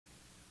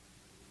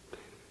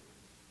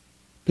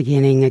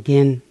Beginning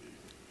again.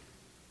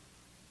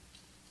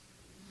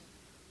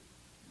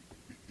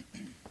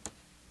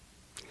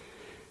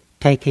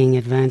 Taking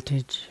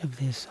advantage of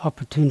this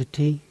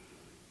opportunity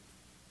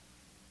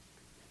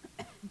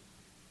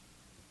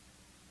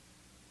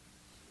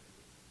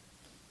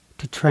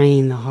to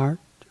train the heart.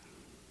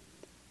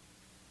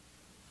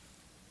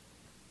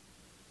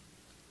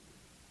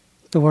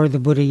 The word the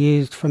Buddha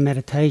used for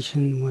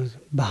meditation was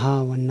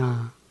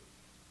bhavana.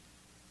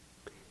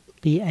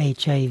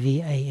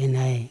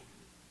 B-H-A-V-A-N-A.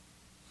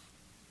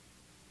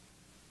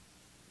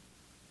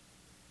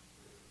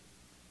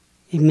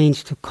 It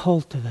means to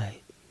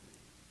cultivate,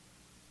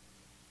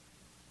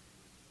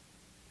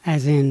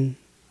 as in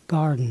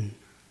garden,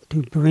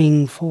 to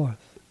bring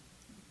forth.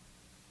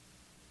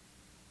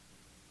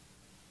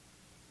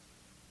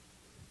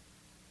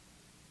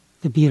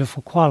 The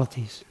beautiful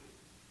qualities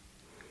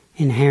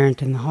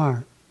inherent in the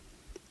heart.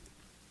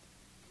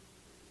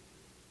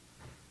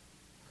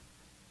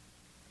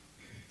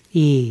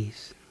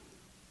 Ease,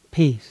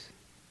 peace,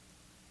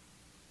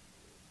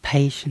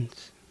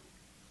 patience,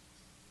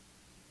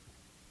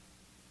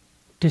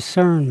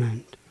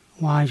 discernment,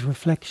 wise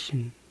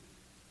reflection,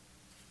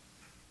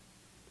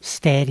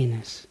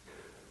 steadiness.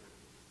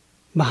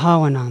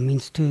 Bhavana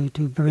means to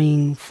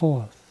bring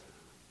forth,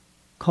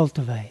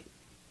 cultivate.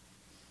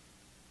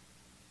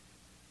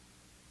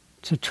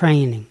 It's a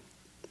training.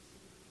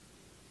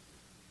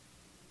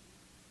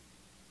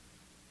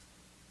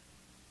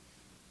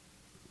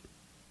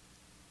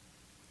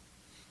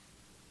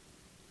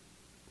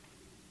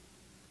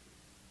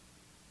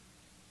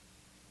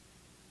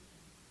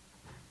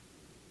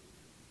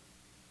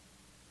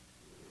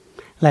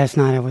 Last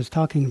night I was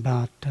talking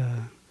about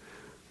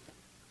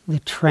the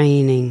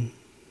training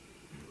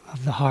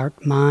of the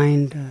heart,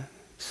 mind,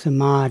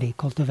 samadhi,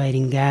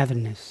 cultivating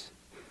gatherness,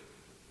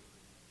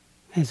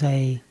 as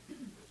a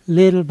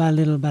little by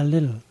little by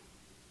little,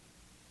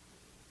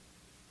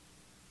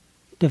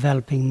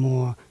 developing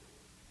more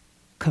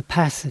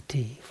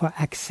capacity for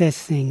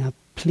accessing a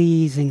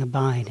pleasing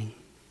abiding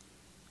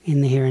in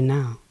the here and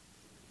now,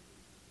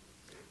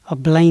 a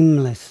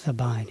blameless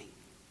abiding,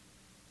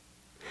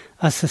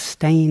 a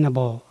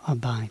sustainable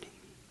abiding,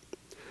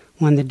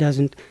 one that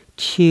doesn't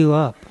chew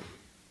up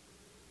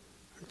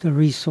the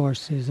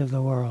resources of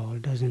the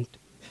world, doesn't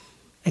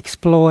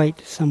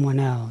exploit someone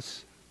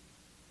else,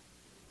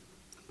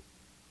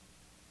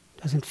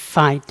 doesn't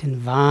fight and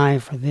vie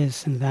for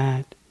this and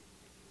that.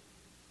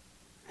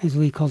 As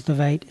we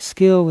cultivate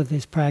skill with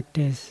this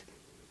practice,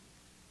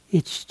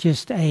 it's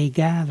just a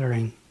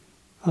gathering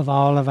of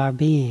all of our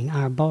being,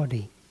 our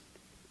body,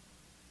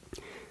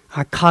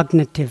 our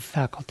cognitive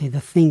faculty,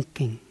 the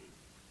thinking,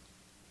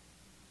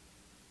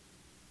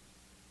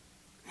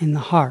 and the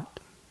heart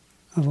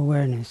of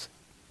awareness,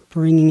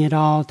 bringing it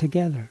all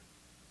together.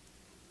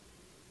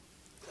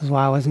 This is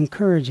why I was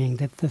encouraging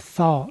that the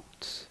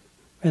thoughts,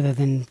 rather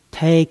than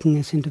taking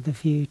us into the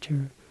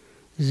future,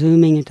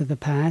 zooming into the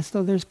past,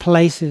 though there's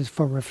places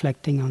for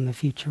reflecting on the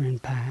future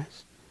and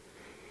past,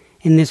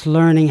 in this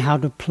learning how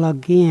to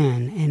plug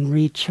in and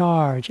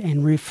recharge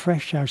and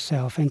refresh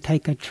ourselves and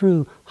take a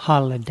true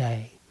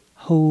holiday,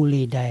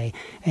 holy day,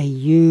 a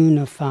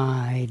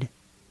unified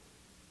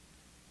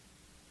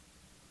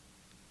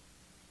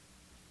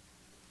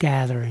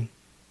gathering.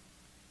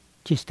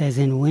 Just as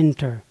in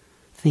winter,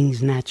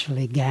 things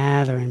naturally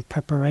gather in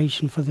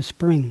preparation for the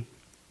spring.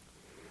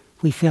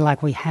 We feel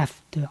like we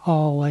have to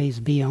always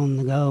be on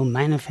the go,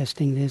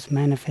 manifesting this,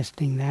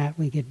 manifesting that,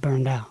 we get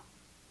burned out.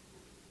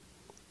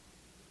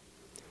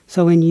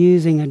 So in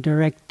using a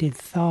directed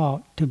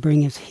thought to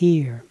bring us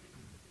here,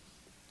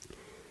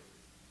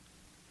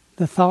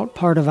 the thought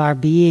part of our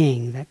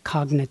being, that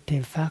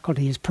cognitive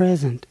faculty, is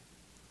present,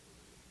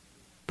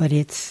 but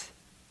it's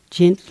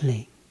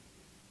gently,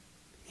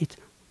 it's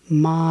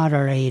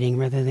moderating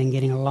rather than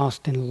getting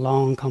lost in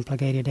long,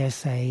 complicated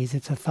essays.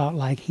 It's a thought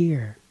like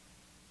here,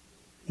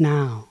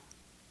 now.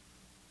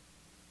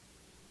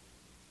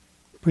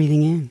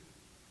 Breathing in,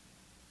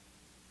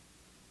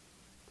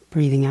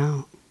 breathing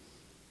out.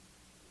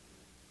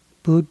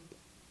 Bud,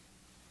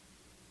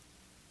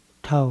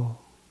 toe,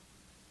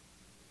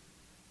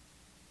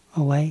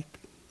 awake.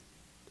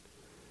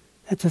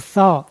 That's a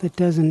thought that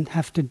doesn't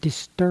have to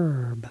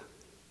disturb.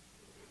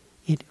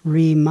 It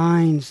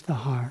reminds the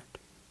heart,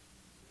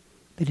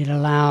 but it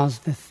allows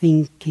the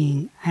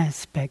thinking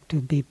aspect to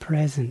be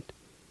present,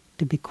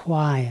 to be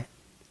quiet.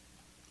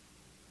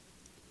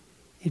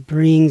 It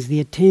brings the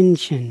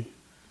attention,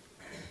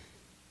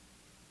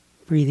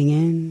 breathing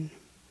in,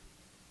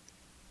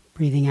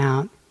 breathing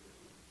out,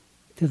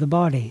 to the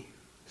body.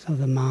 So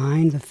the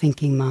mind, the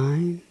thinking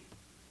mind,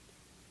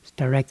 is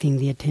directing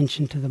the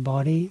attention to the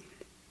body,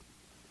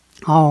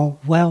 all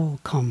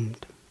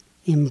welcomed,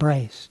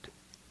 embraced.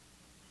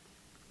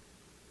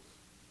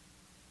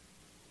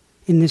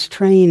 In this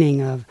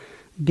training of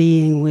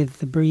being with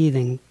the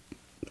breathing,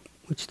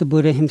 which the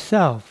Buddha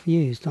himself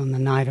used on the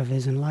night of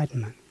his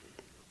enlightenment,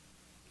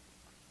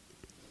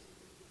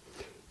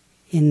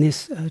 in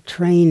this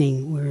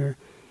training we're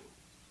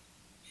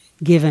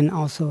given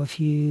also a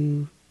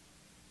few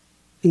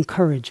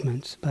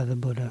encouragements by the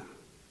Buddha,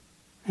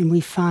 and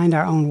we find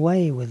our own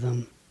way with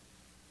them.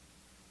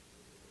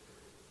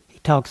 He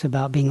talks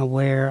about being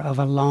aware of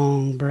a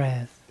long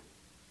breath,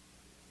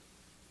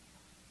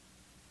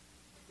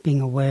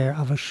 being aware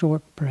of a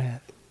short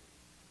breath.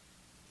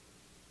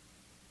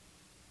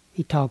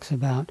 He talks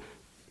about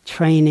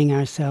training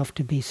ourselves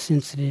to be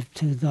sensitive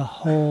to the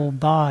whole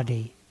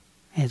body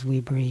as we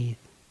breathe,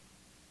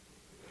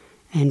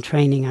 and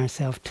training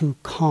ourselves to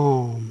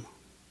calm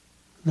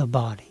the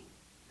body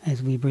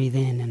as we breathe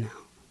in and out.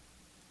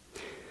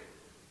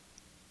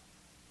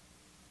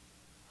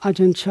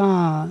 Ajahn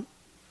Chah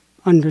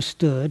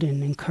understood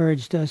and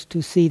encouraged us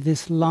to see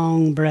this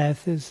long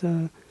breath as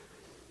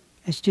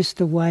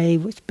just a way,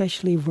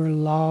 especially if we're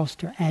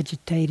lost or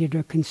agitated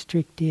or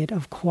constricted,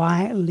 of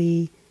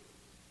quietly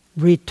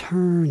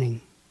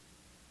returning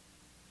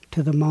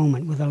to the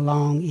moment with a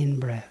long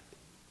in-breath.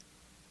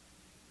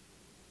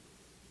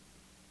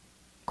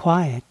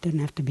 Quiet, doesn't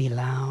have to be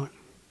loud.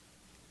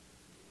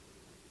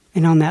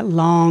 And on that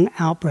long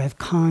out-breath,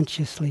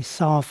 consciously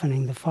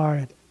softening the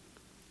forehead,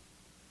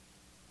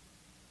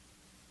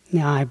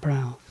 the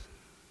eyebrows,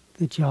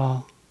 the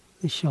jaw,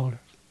 the shoulders.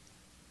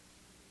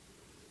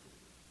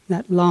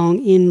 That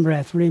long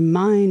in-breath,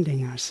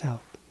 reminding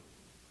ourselves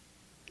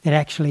that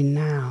actually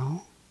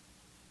now,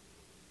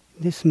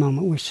 this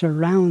moment, we're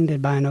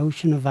surrounded by an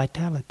ocean of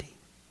vitality.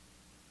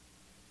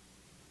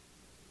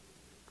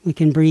 We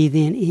can breathe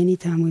in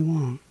anytime we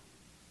want.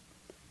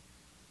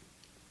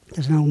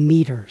 There's no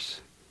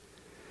meters.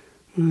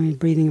 You're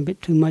breathing a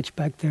bit too much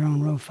back there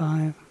on row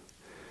 5.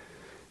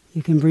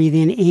 You can breathe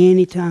in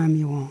anytime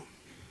you want.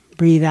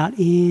 Breathe out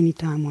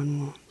anytime one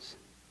wants.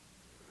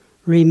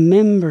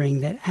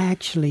 Remembering that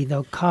actually,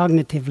 though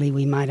cognitively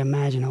we might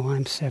imagine, oh,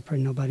 I'm separate,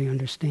 nobody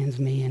understands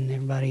me, and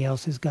everybody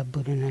else has got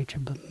Buddha nature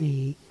but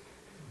me.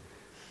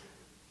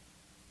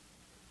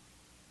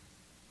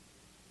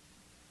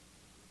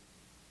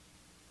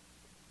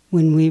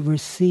 When we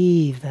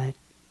receive that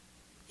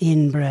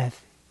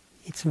in-breath,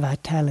 its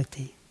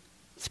vitality,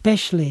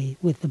 especially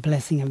with the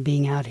blessing of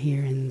being out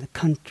here in the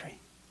country,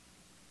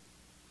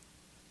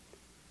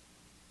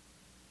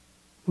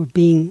 we're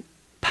being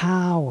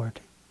powered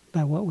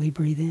by what we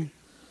breathe in.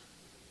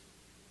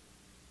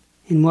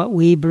 And what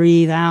we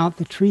breathe out,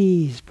 the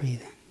trees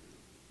breathe in.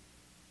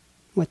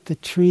 What the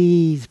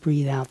trees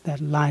breathe out,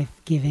 that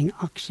life-giving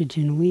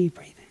oxygen we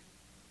breathe in.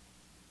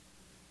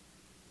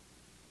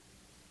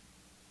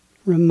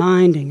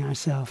 Reminding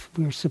ourselves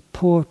we're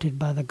supported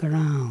by the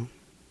ground,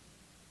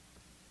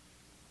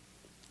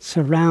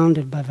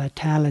 surrounded by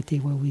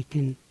vitality where we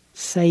can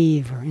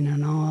savor in a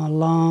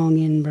long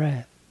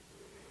in-breath,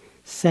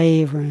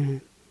 savor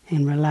and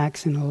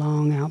relax in a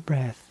long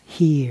out-breath,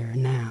 here,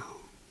 now.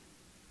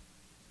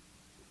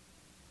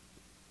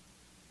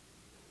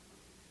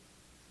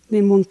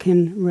 Then one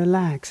can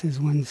relax as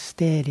one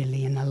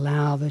steadily and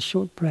allow the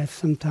short breath.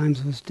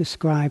 Sometimes was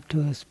described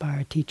to us by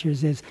our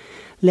teachers as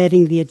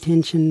letting the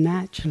attention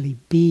naturally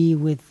be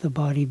with the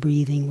body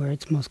breathing where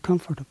it's most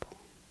comfortable.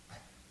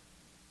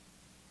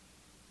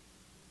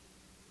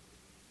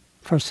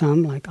 For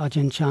some, like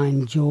Ajahn Chah,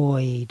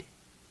 enjoyed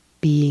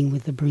being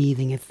with the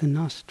breathing at the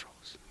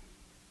nostrils.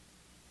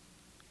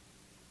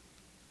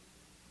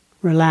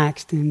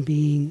 Relaxed in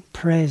being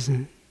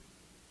present,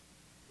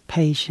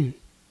 patient,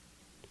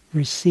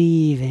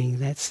 receiving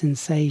that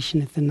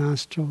sensation at the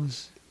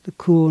nostrils, the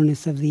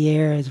coolness of the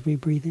air as we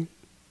breathe in.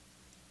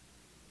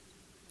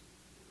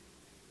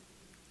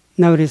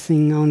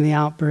 Noticing on the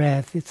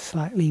out-breath, it's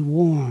slightly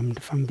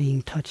warmed from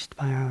being touched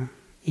by our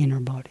inner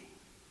body.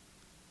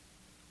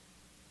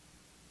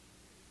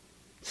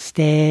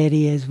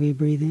 Steady as we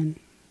breathe in.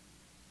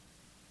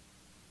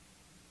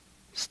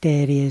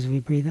 Steady as we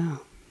breathe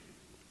out.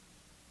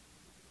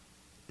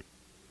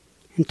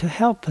 And to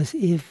help us,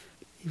 if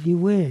you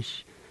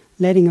wish,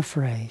 letting a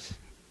phrase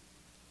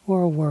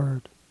or a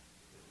word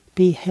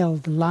be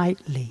held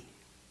lightly,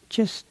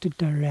 just to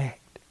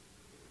direct,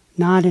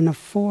 not in a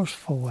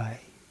forceful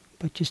way,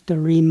 but just a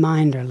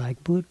reminder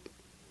like Buddha,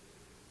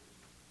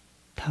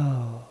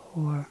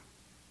 or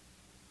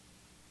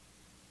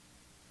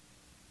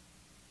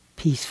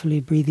peacefully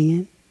breathing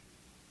in,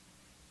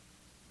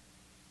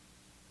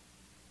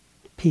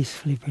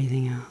 peacefully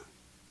breathing out,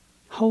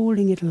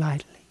 holding it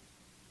lightly.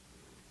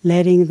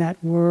 Letting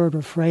that word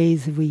or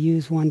phrase, if we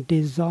use one,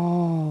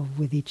 dissolve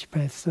with each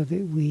breath so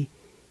that we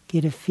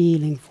get a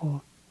feeling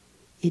for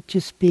it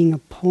just being a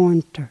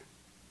pointer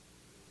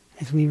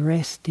as we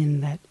rest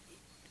in that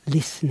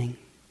listening.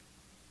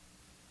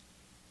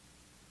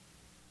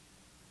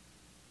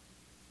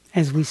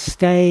 As we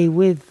stay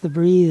with the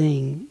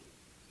breathing,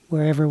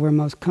 wherever we're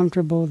most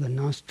comfortable, the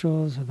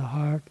nostrils or the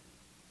heart,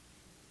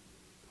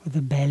 or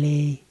the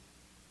belly,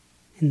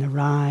 in the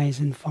rise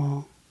and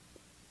fall.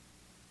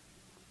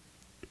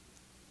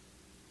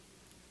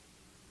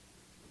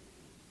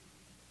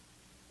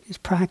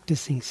 Just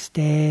practicing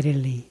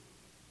steadily.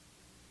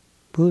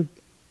 Buddha.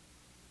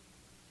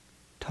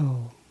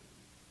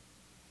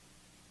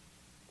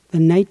 The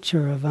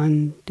nature of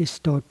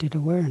undistorted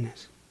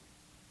awareness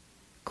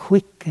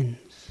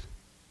quickens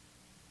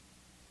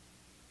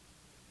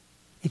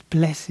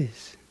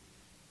blesses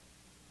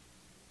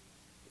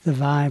the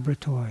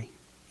vibratory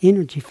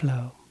energy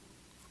flow.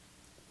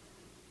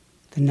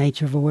 The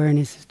nature of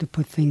awareness is to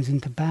put things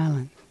into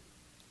balance.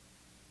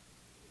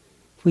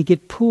 If we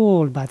get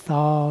pulled by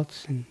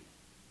thoughts and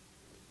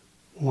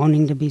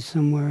wanting to be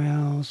somewhere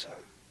else, or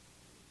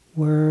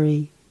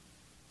worry,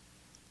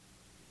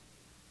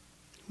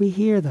 we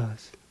hear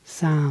those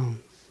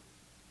sounds,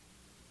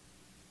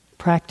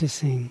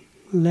 practicing,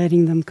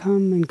 letting them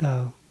come and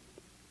go.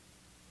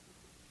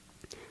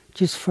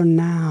 Just for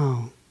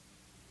now,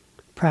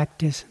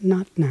 practice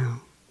not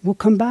now. We'll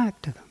come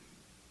back to them.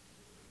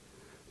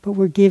 But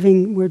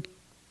we're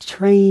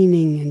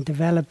training and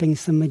developing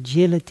some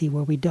agility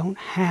where we don't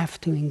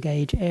have to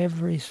engage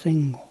every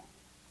single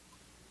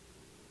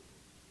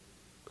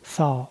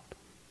thought.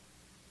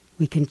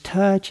 We can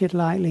touch it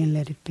lightly and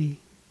let it be.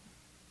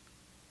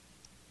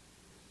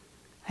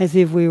 As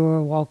if we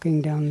were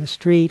walking down the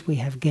street, we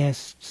have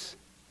guests.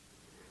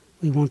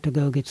 We want to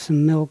go get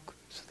some milk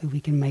so that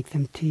we can make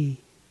them tea.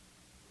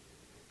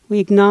 We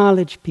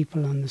acknowledge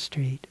people on the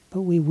street,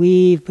 but we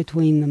weave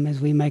between them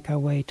as we make our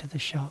way to the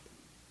shop.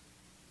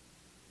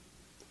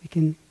 We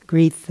can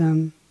greet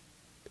them,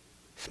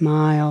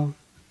 smile,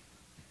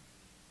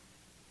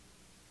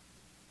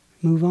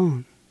 move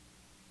on.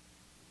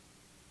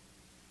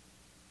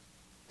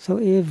 So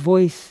if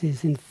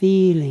voices and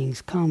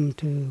feelings come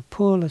to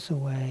pull us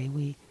away,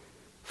 we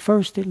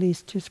first at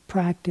least just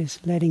practice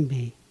letting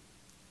be.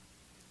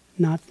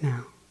 Not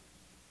now.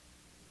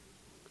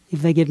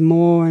 If they get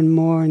more and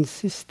more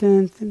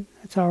insistent, then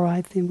that's all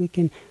right. Then we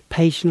can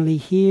patiently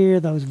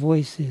hear those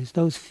voices,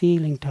 those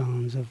feeling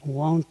tones of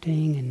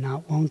wanting and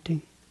not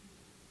wanting.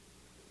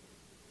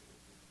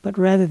 But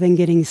rather than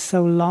getting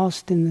so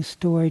lost in the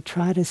story,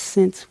 try to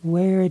sense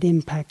where it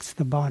impacts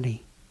the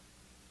body.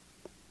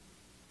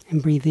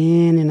 And breathe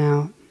in and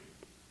out,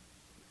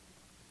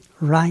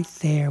 right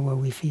there where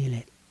we feel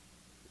it,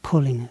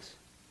 pulling us.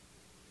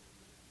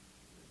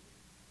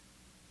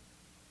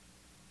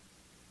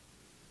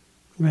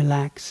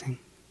 Relaxing.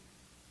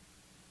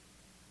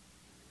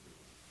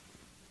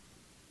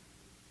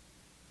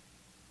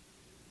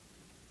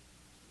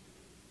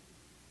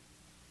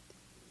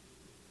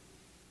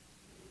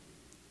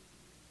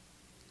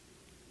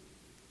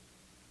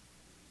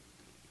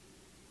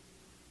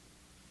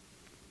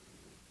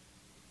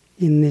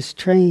 In this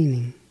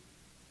training,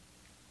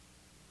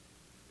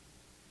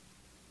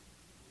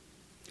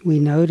 we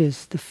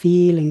notice the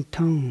feeling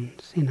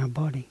tones in our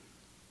body.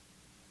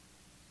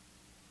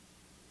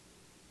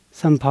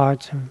 Some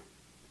parts are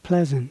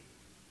pleasant,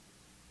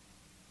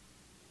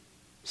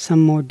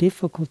 some more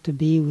difficult to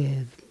be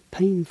with,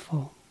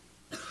 painful,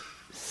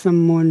 some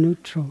more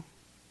neutral.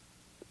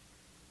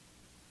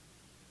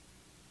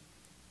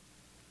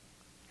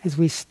 As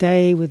we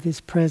stay with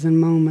this present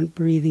moment,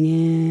 breathing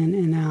in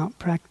and out,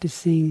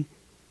 practicing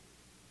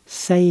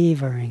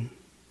savoring,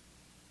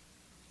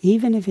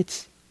 even if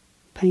it's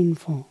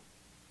painful.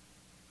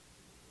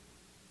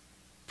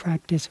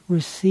 Practice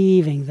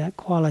receiving that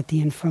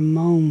quality, and for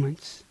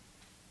moments,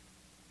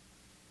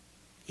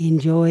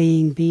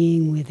 enjoying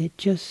being with it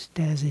just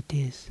as it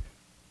is.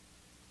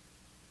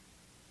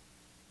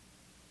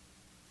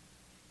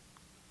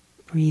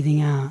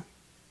 Breathing out,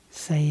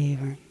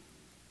 savoring.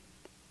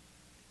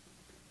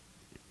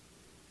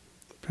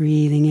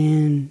 Breathing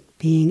in,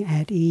 being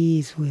at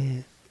ease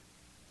with,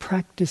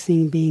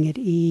 practicing being at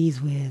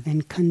ease with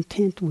and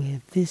content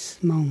with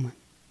this moment.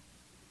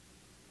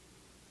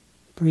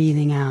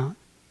 Breathing out,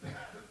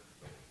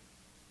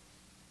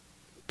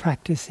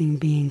 practicing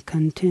being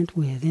content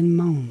with in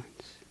moments,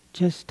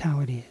 just how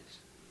it is.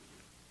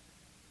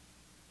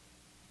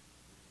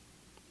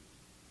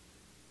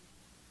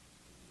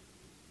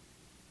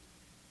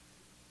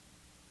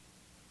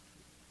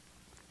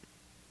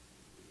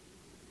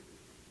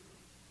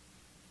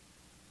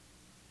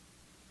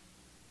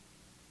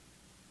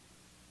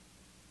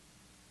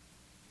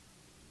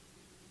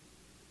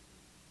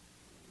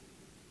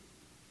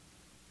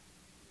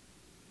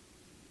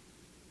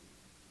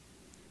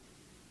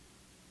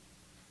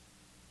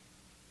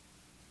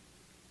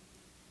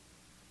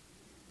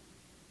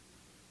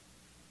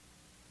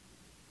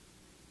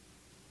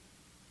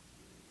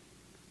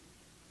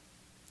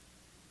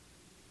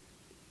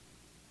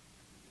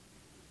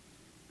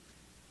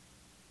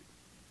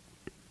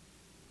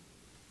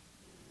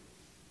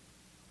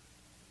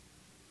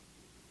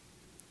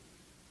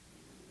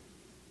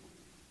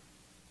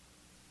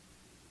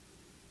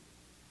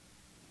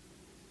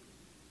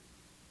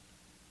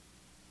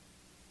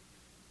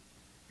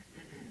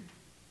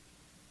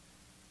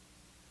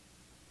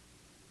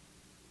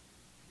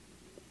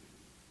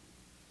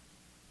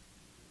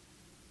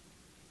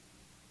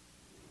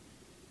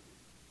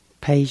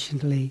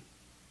 Patiently,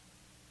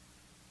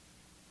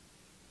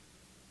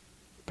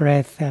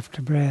 breath after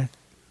breath,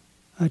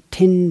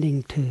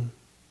 attending to,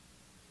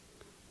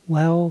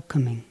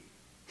 welcoming,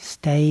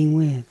 staying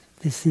with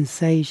the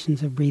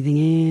sensations of breathing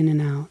in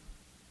and out,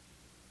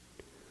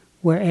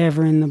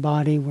 wherever in the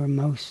body we're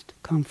most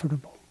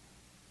comfortable.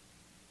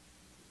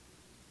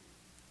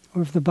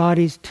 Or if the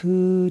body's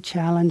too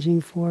challenging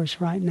for us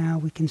right now,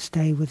 we can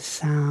stay with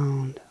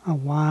sound, a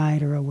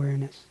wider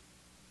awareness.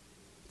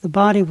 The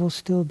body will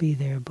still be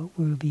there, but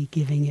we'll be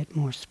giving it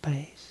more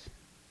space,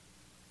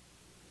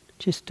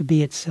 just to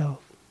be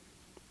itself.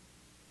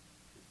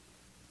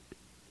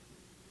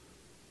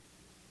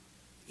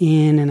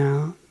 In and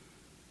out.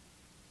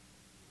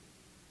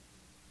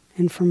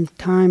 And from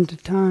time to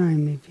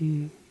time, if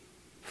you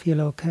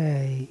feel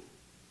okay,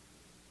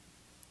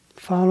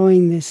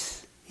 following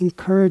this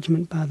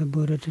encouragement by the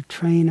Buddha to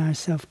train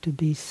ourselves to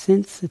be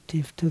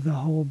sensitive to the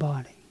whole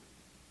body.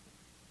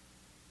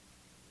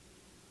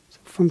 So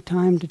from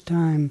time to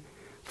time,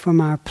 from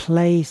our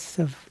place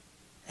of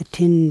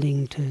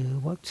attending to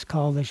what's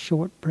called the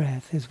short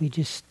breath, as we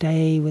just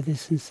stay with the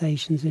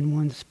sensations in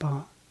one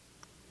spot,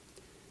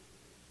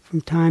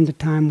 from time to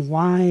time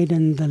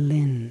widen the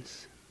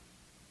lens,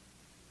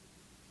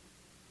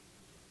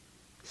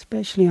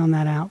 especially on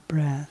that out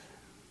breath.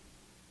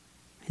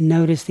 And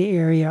notice the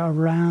area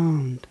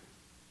around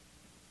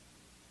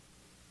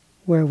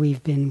where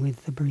we've been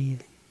with the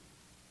breathing.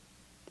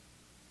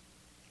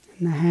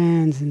 And the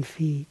hands and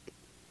feet.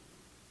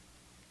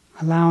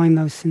 Allowing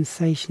those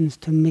sensations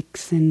to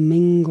mix and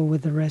mingle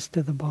with the rest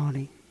of the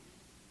body.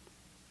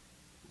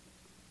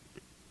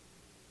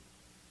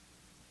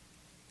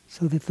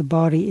 So that the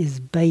body is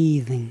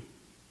bathing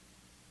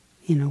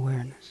in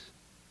awareness.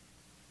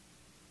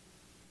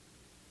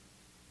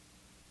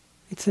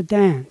 It's a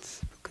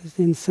dance, because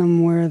then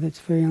somewhere that's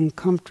very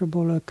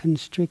uncomfortable or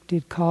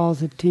constricted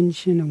calls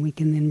attention, and we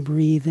can then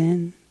breathe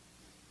in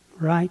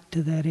right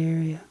to that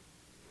area.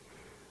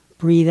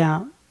 Breathe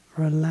out,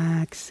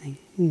 relaxing,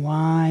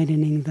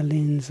 widening the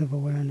lens of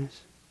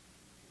awareness.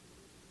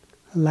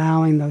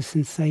 Allowing those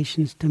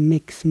sensations to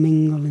mix,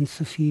 mingle, and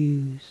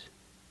suffuse.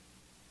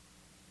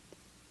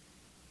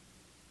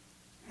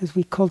 As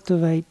we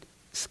cultivate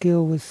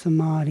skill with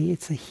samadhi,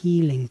 it's a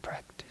healing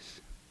practice.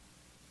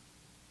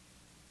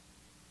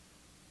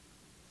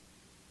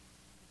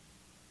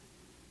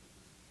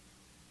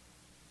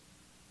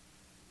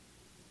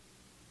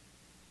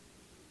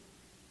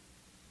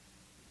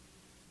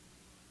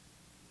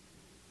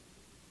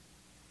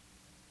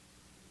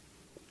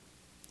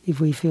 If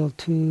we feel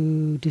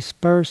too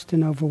dispersed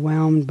and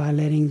overwhelmed by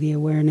letting the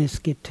awareness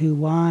get too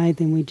wide,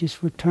 then we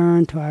just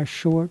return to our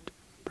short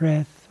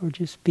breath, or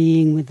just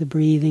being with the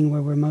breathing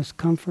where we're most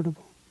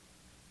comfortable,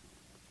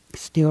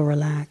 still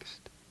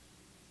relaxed,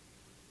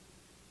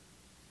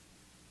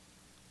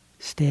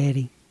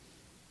 steady,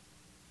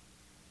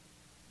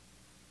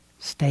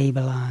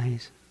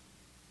 stabilize.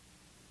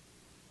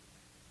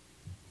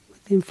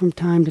 But then from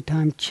time to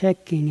time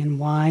checking and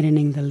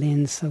widening the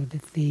lens so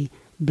that the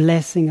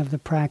blessing of the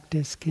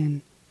practice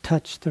can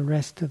touch the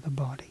rest of the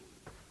body.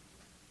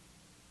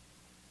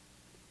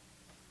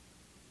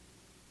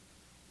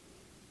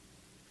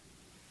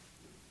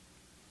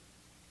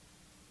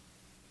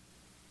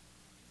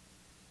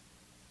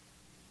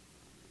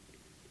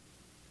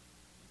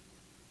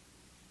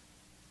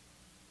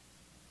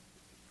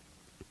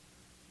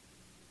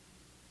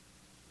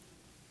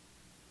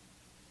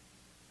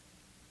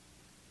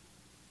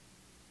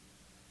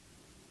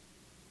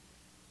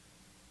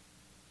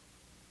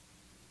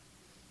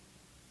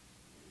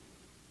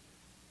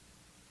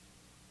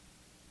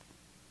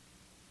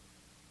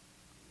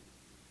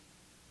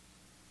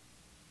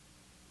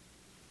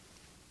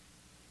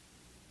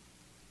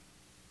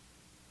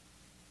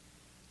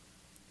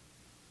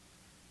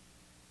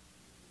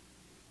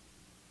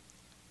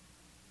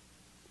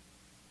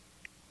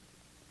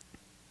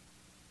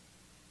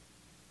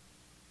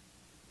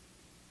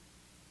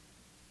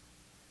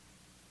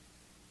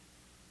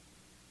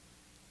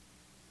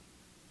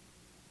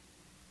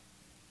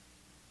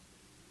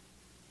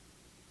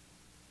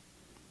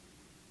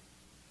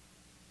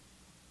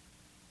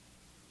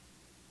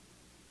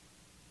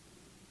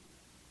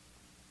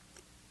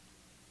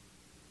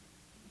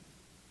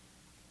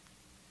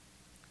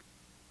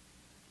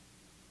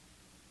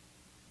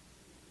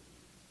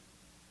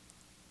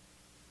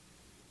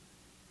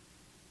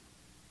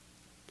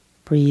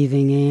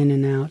 Breathing in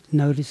and out,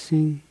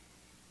 noticing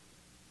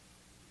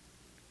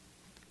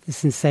the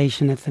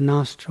sensation at the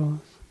nostrils,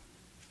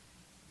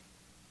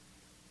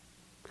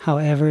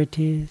 however it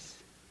is,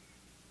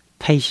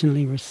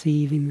 patiently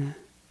receiving that.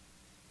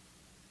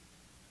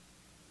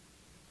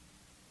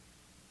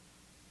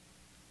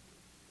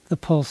 The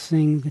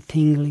pulsing, the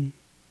tingling,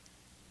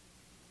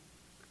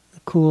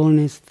 the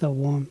coolness, the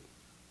warmth.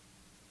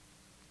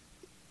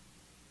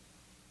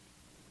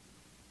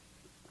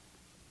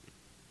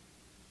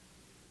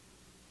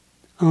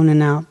 On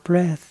and out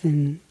breath,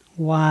 and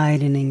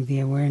widening the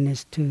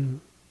awareness to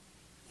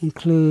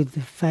include the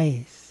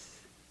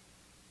face,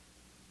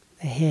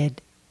 the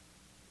head.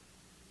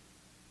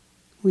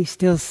 We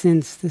still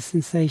sense the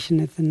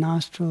sensation at the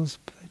nostrils,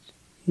 but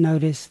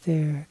notice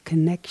their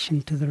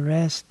connection to the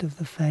rest of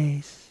the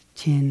face,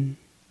 chin,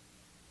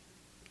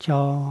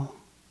 jaw,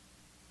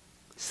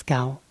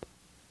 scalp.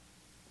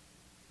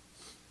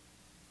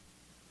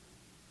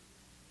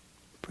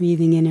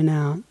 Breathing in and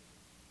out.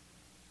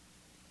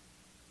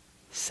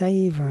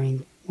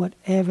 Savoring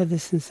whatever the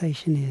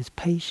sensation is,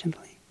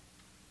 patiently.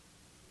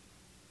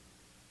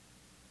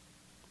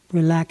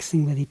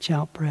 Relaxing with each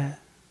out-breath.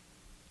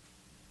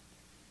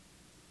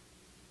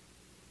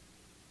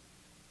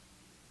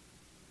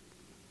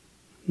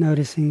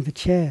 Noticing the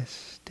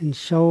chest and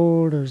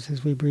shoulders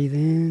as we breathe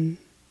in,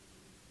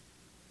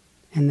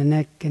 and the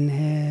neck and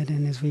head,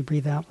 and as we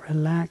breathe out,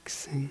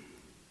 relaxing.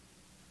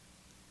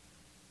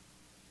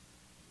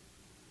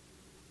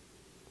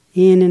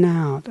 In and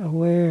out,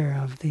 aware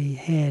of the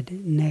head,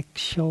 neck,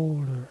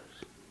 shoulders.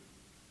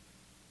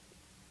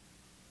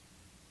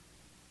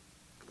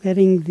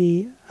 Letting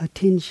the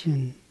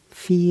attention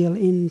feel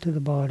into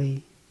the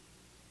body.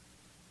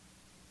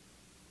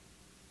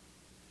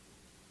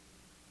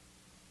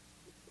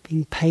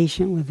 Being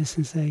patient with the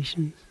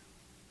sensations.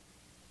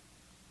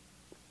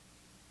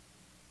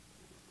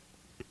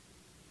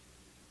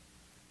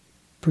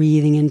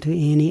 Breathing into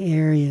any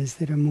areas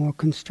that are more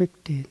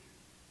constricted.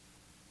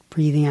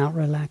 Breathing out,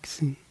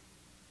 relaxing.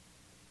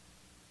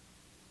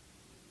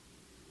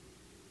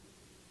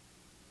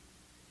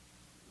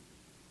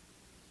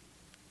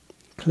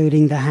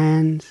 Including the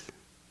hands,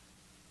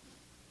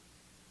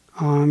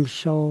 arms,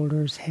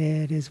 shoulders,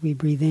 head as we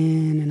breathe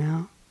in and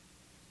out.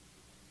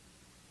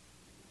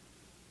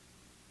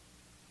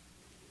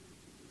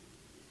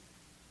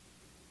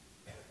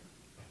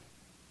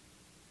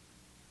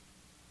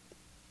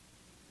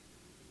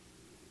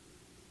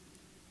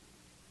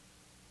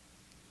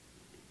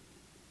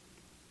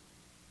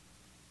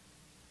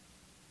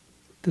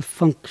 The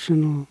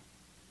functional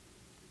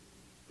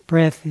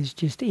breath is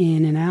just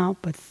in and out,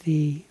 but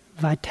the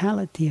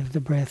vitality of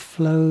the breath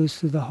flows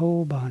through the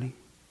whole body.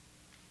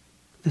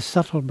 The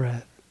subtle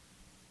breath.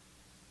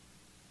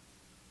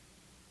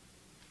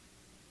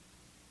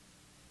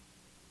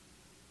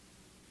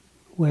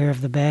 Aware of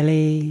the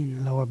belly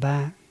and lower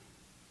back.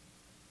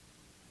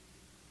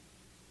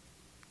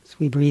 As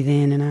we breathe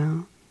in and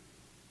out.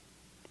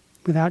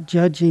 Without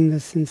judging the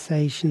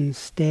sensations,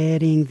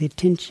 steadying the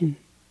attention.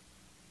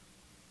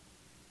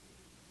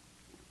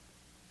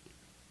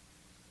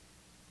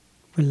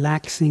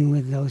 Relaxing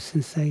with those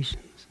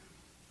sensations.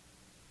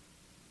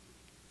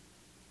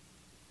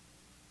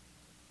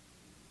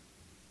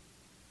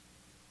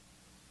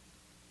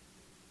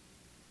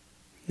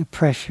 The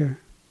pressure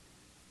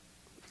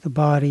of the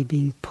body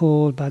being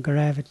pulled by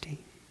gravity,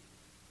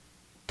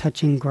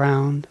 touching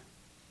ground.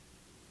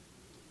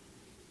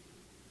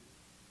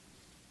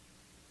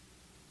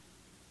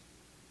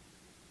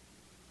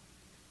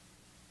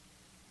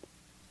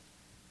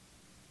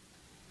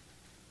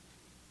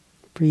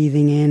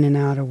 Breathing in and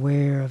out,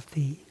 aware of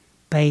the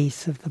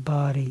base of the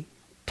body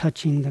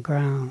touching the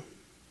ground.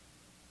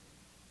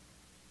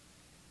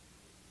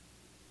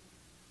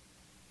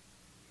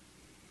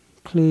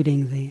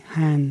 Including the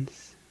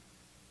hands,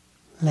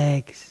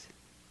 legs,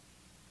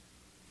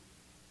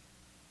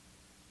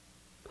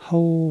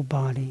 whole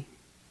body.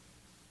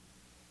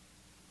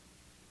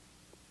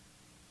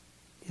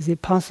 Is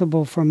it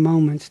possible for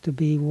moments to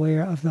be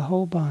aware of the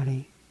whole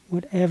body,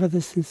 whatever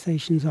the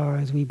sensations are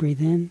as we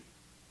breathe in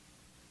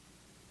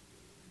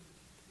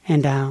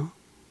and out,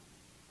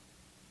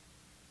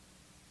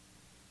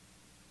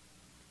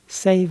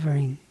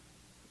 savoring,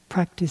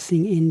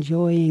 practicing,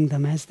 enjoying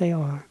them as they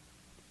are.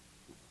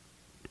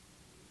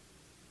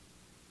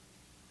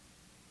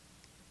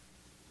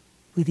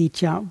 With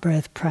each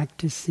out-breath,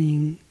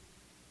 practicing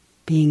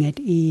being at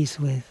ease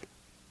with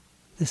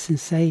the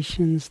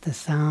sensations, the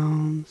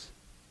sounds,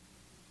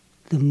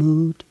 the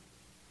mood,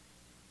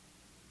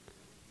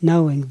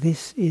 knowing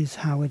this is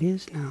how it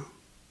is now.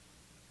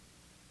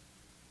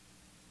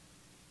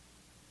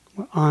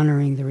 We're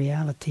honoring the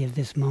reality of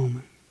this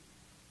moment.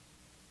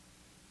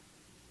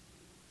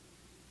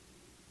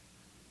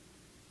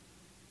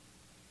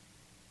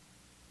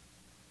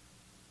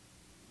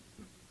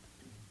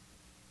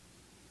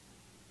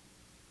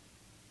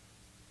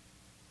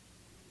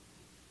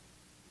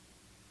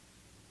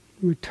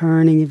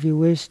 Returning, if you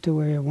wish, to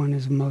where one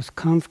is most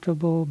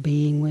comfortable,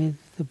 being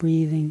with the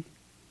breathing.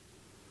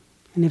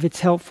 And if it's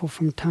helpful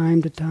from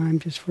time to time,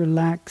 just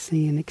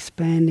relaxing and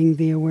expanding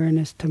the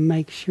awareness to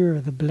make sure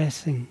the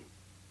blessing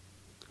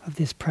of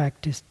this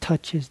practice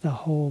touches the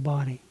whole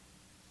body.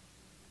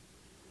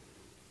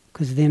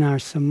 Because then our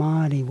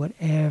samadhi,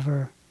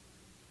 whatever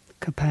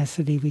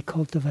capacity we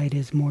cultivate,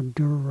 is more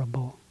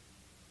durable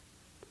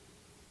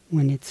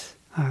when it's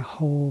our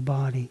whole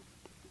body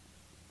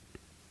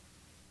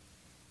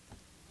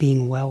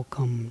being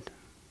welcomed.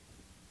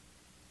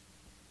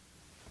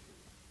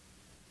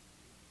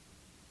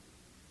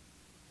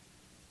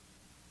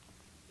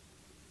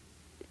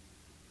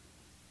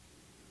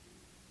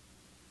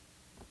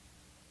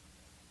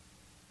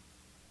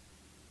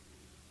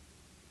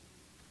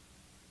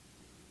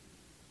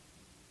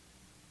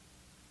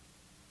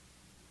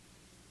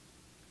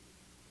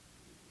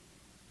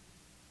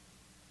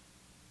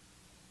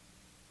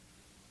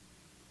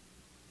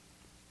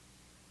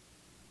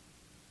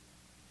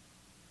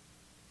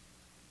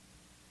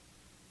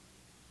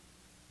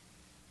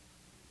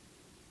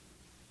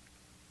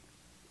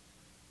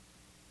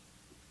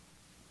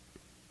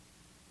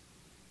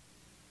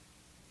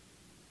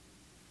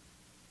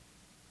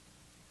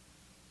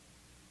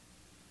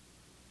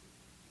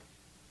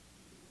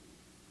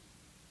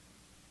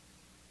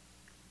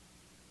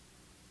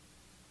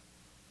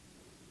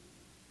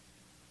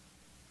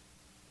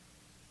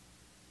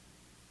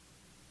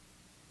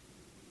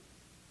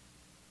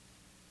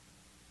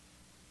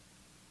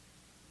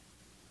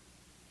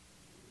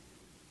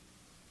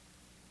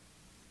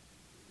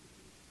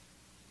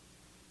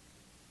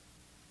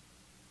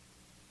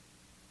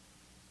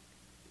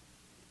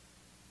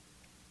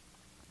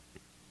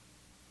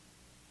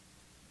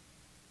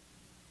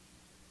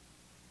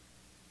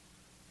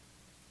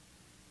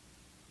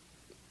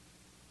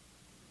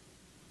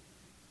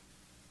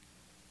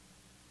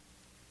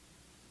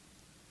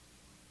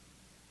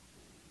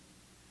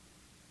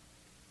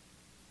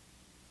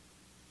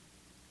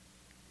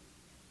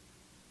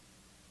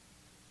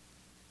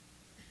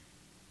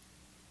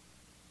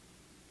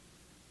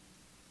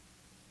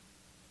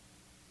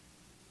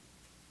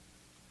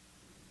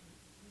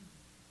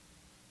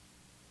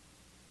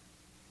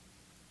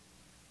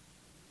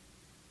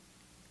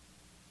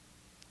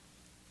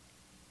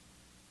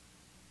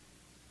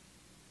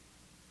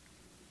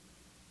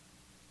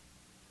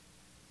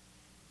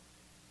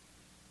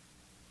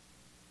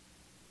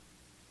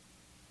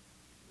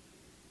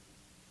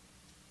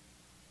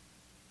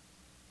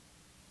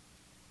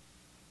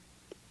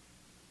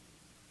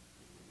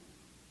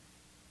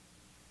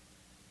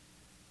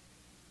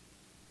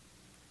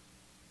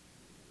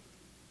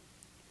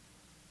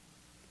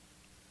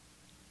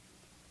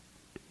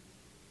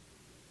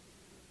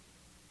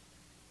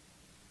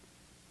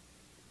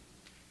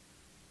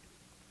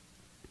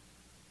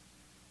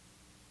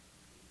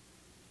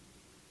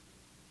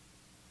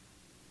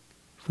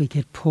 If we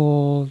get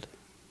pulled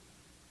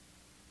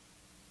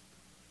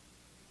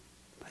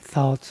by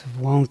thoughts of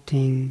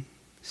wanting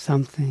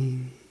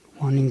something,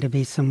 wanting to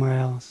be somewhere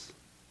else,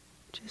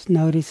 just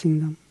noticing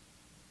them,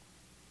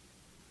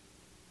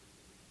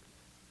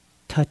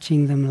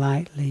 touching them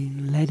lightly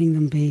and letting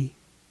them be.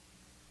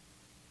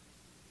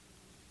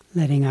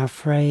 Letting our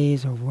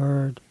phrase or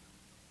word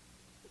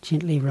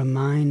gently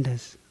remind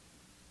us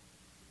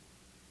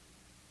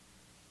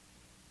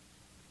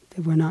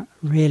that we're not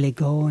really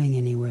going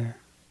anywhere.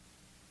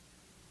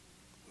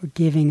 We're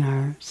giving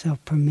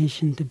ourselves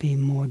permission to be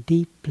more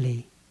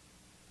deeply,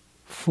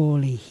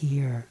 fully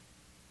here.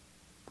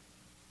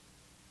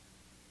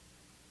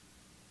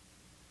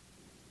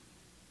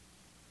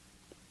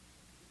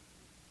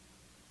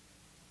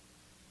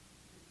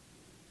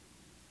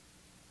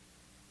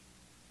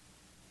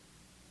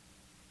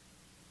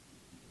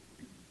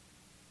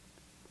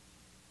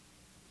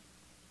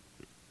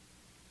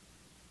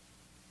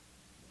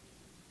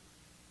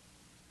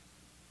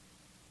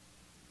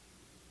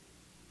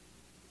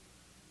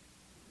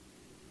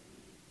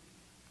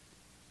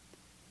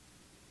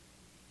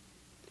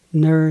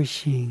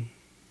 Nourishing,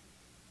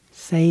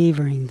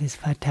 savoring this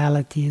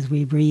vitality as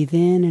we breathe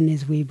in and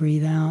as we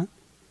breathe out,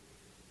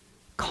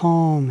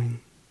 calming.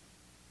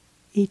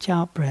 Each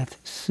out-breath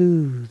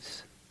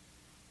soothes,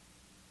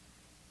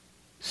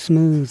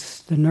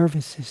 smooths the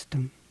nervous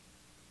system.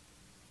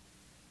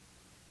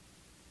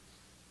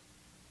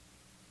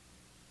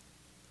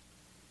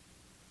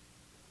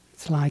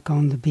 It's like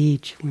on the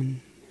beach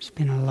when there's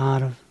been a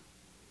lot of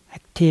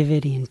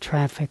activity and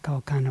traffic,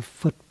 all kind of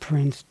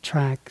footprints,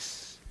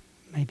 tracks,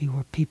 maybe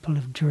where people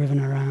have driven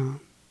around.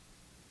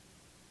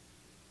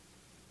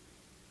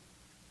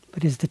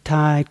 But as the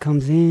tide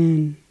comes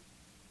in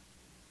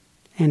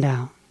and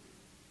out,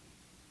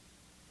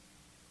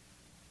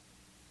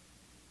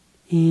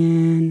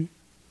 in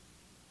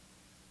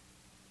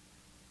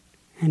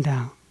and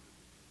out,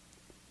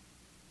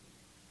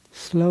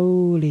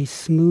 slowly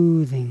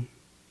smoothing,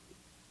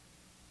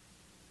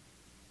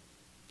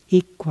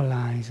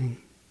 equalizing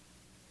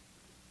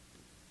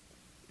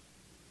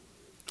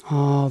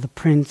all the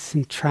prints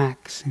and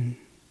tracks and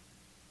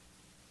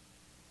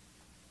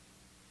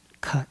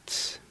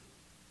cuts,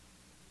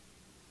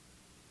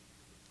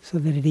 so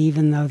that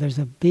even though there's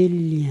a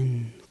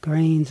billion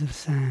grains of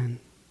sand,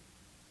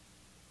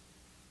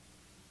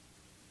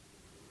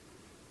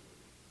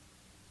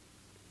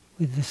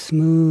 with the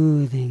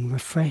smoothing,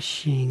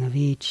 refreshing of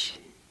each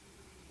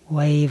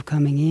wave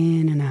coming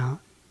in and out,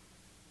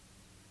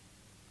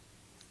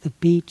 the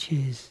beach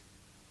is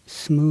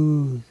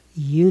smooth,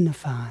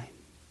 unified.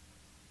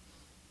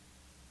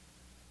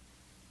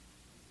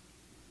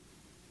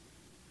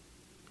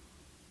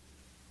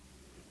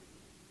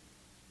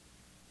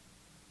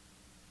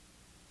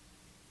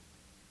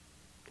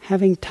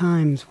 Having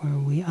times where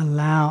we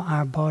allow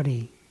our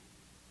body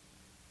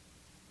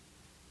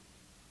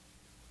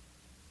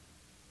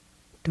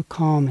to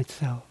calm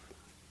itself.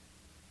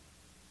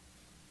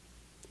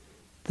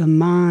 The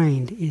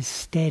mind is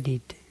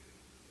steadied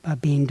by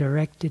being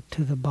directed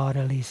to the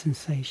bodily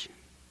sensation.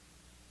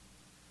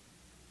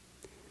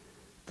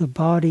 The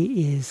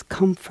body is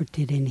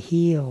comforted and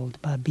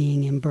healed by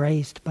being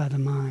embraced by the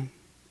mind.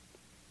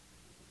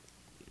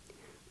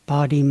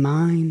 Body,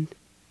 mind,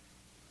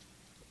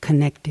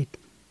 connected,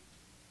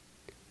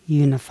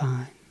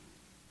 unified.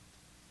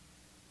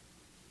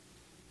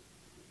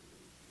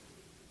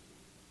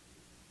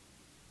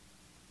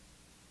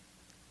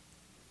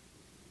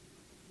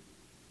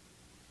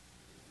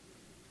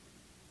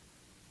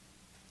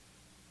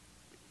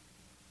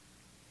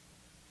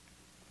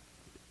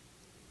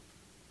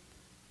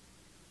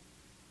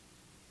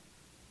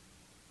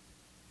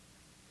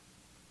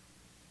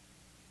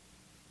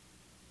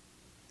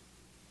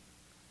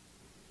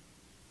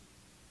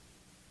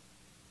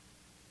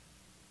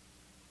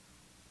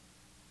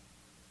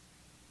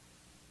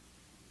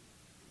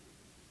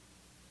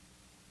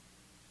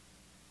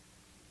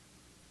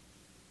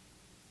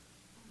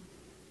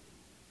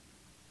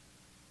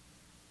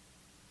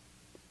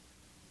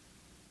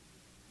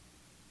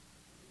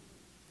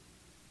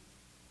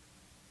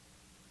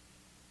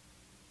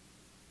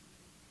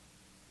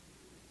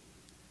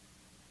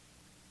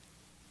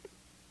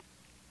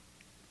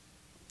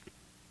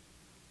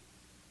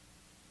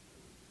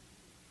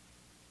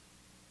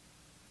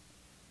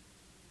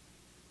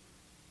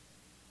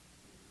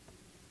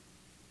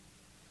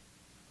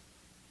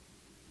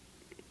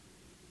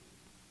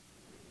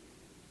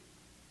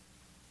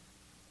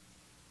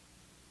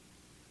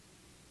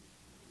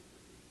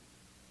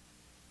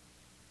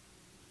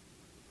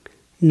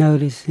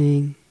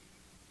 Noticing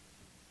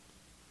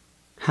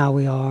how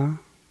we are.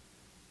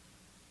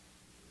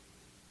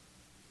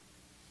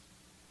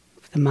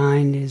 If the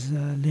mind is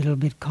a little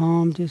bit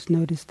calm, just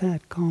notice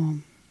that,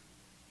 calm.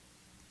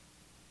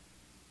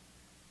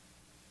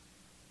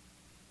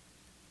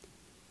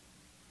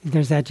 If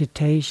there's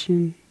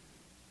agitation,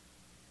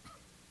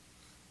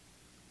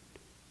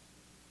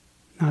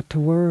 not to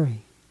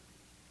worry.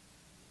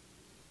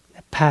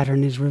 The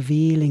pattern is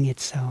revealing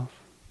itself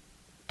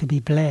to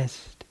be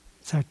blessed.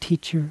 It's our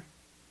teacher,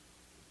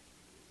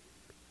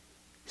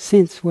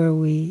 sense where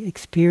we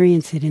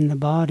experience it in the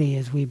body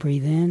as we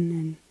breathe in,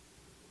 and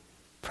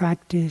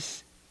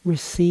practice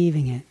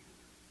receiving it,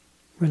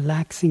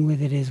 relaxing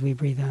with it as we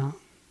breathe out.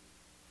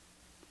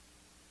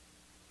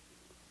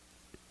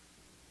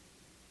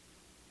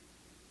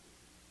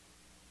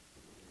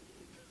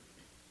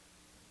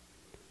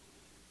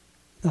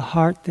 The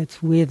heart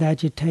that's with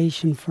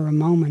agitation for a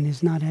moment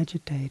is not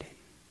agitated.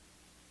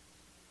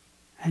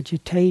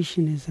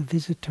 Agitation is a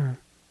visitor,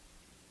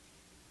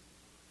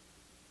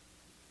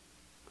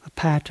 a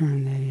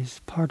pattern that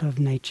is part of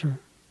nature.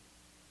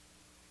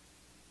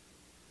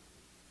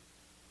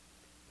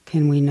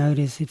 Can we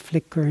notice it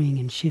flickering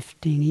and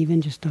shifting,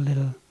 even just a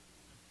little?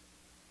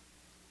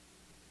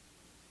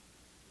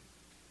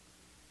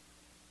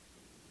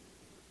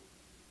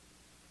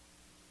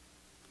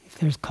 If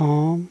there's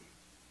calm,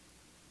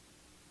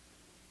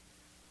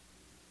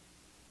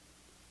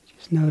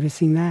 just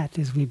noticing that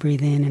as we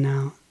breathe in and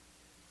out.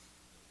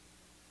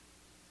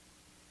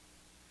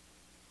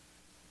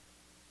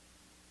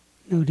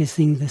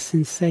 Noticing the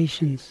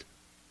sensations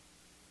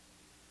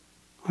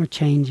are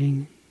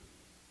changing,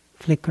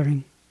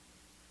 flickering,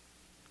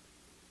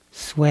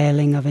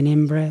 swelling of an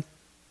in-breath,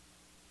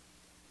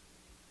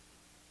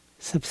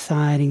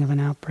 subsiding of an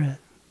out-breath.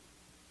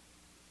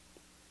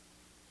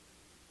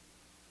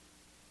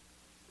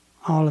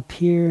 All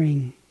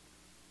appearing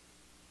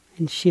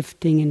and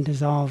shifting and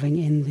dissolving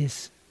in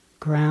this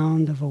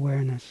ground of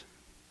awareness.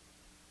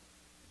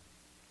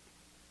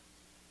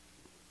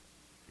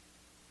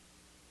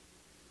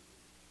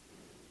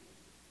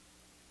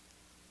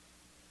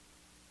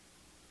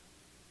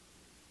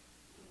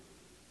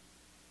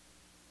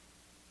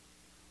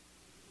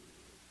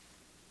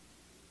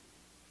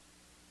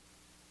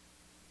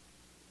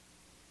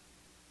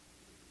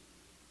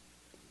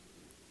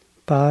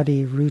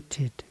 Body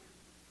rooted,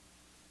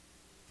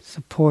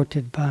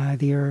 supported by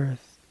the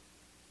earth,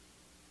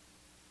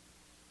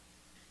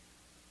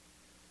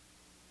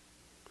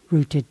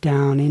 rooted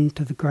down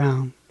into the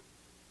ground,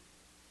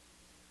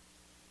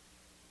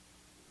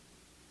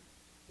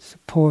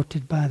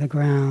 supported by the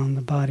ground,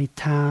 the body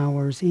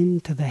towers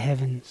into the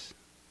heavens.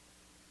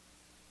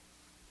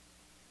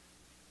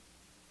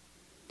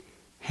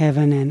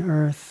 Heaven and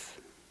earth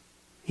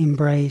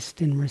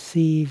embraced and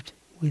received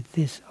with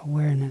this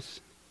awareness.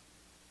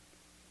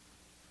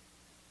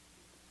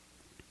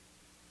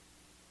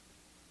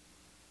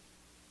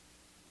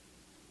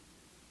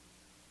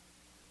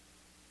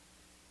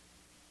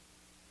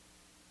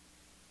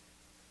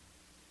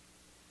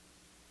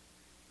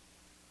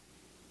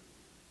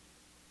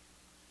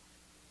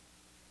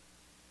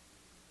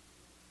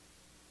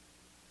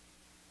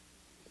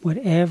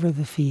 Whatever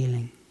the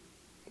feeling,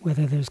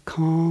 whether there's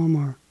calm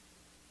or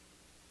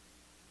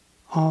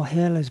all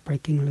hell is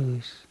breaking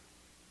loose,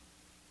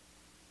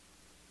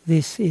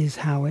 this is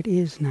how it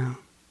is now.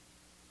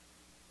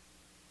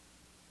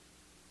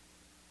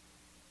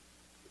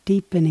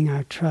 Deepening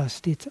our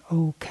trust, it's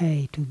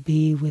okay to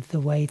be with the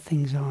way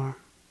things are.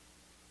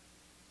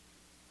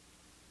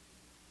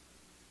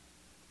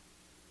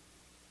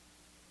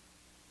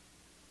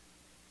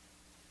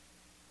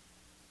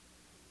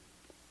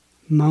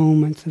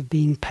 Moments of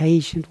being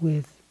patient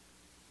with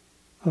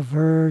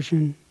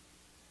aversion,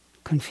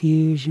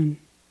 confusion,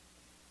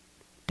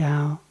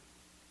 doubt,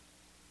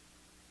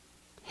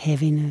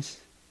 heaviness.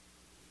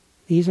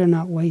 These are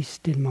not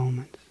wasted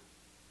moments.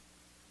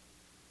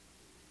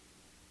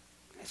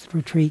 As the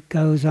retreat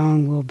goes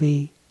on, we'll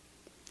be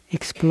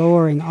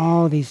exploring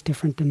all these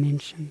different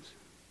dimensions,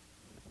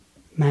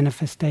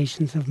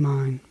 manifestations of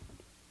mind.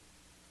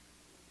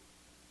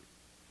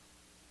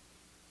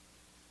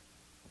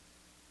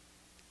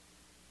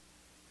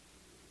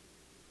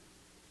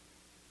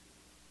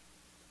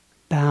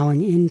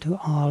 Bowing into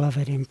all of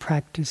it and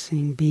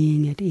practicing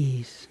being at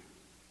ease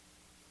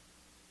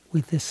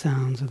with the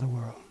sounds of the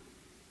world.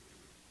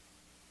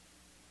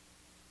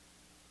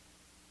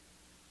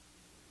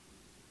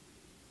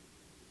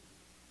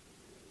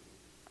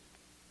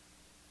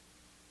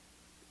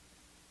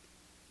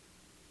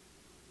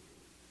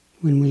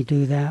 When we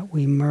do that,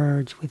 we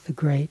merge with the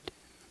great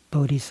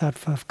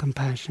Bodhisattva of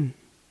compassion,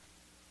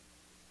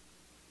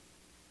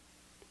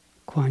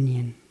 Kuan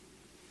Yin.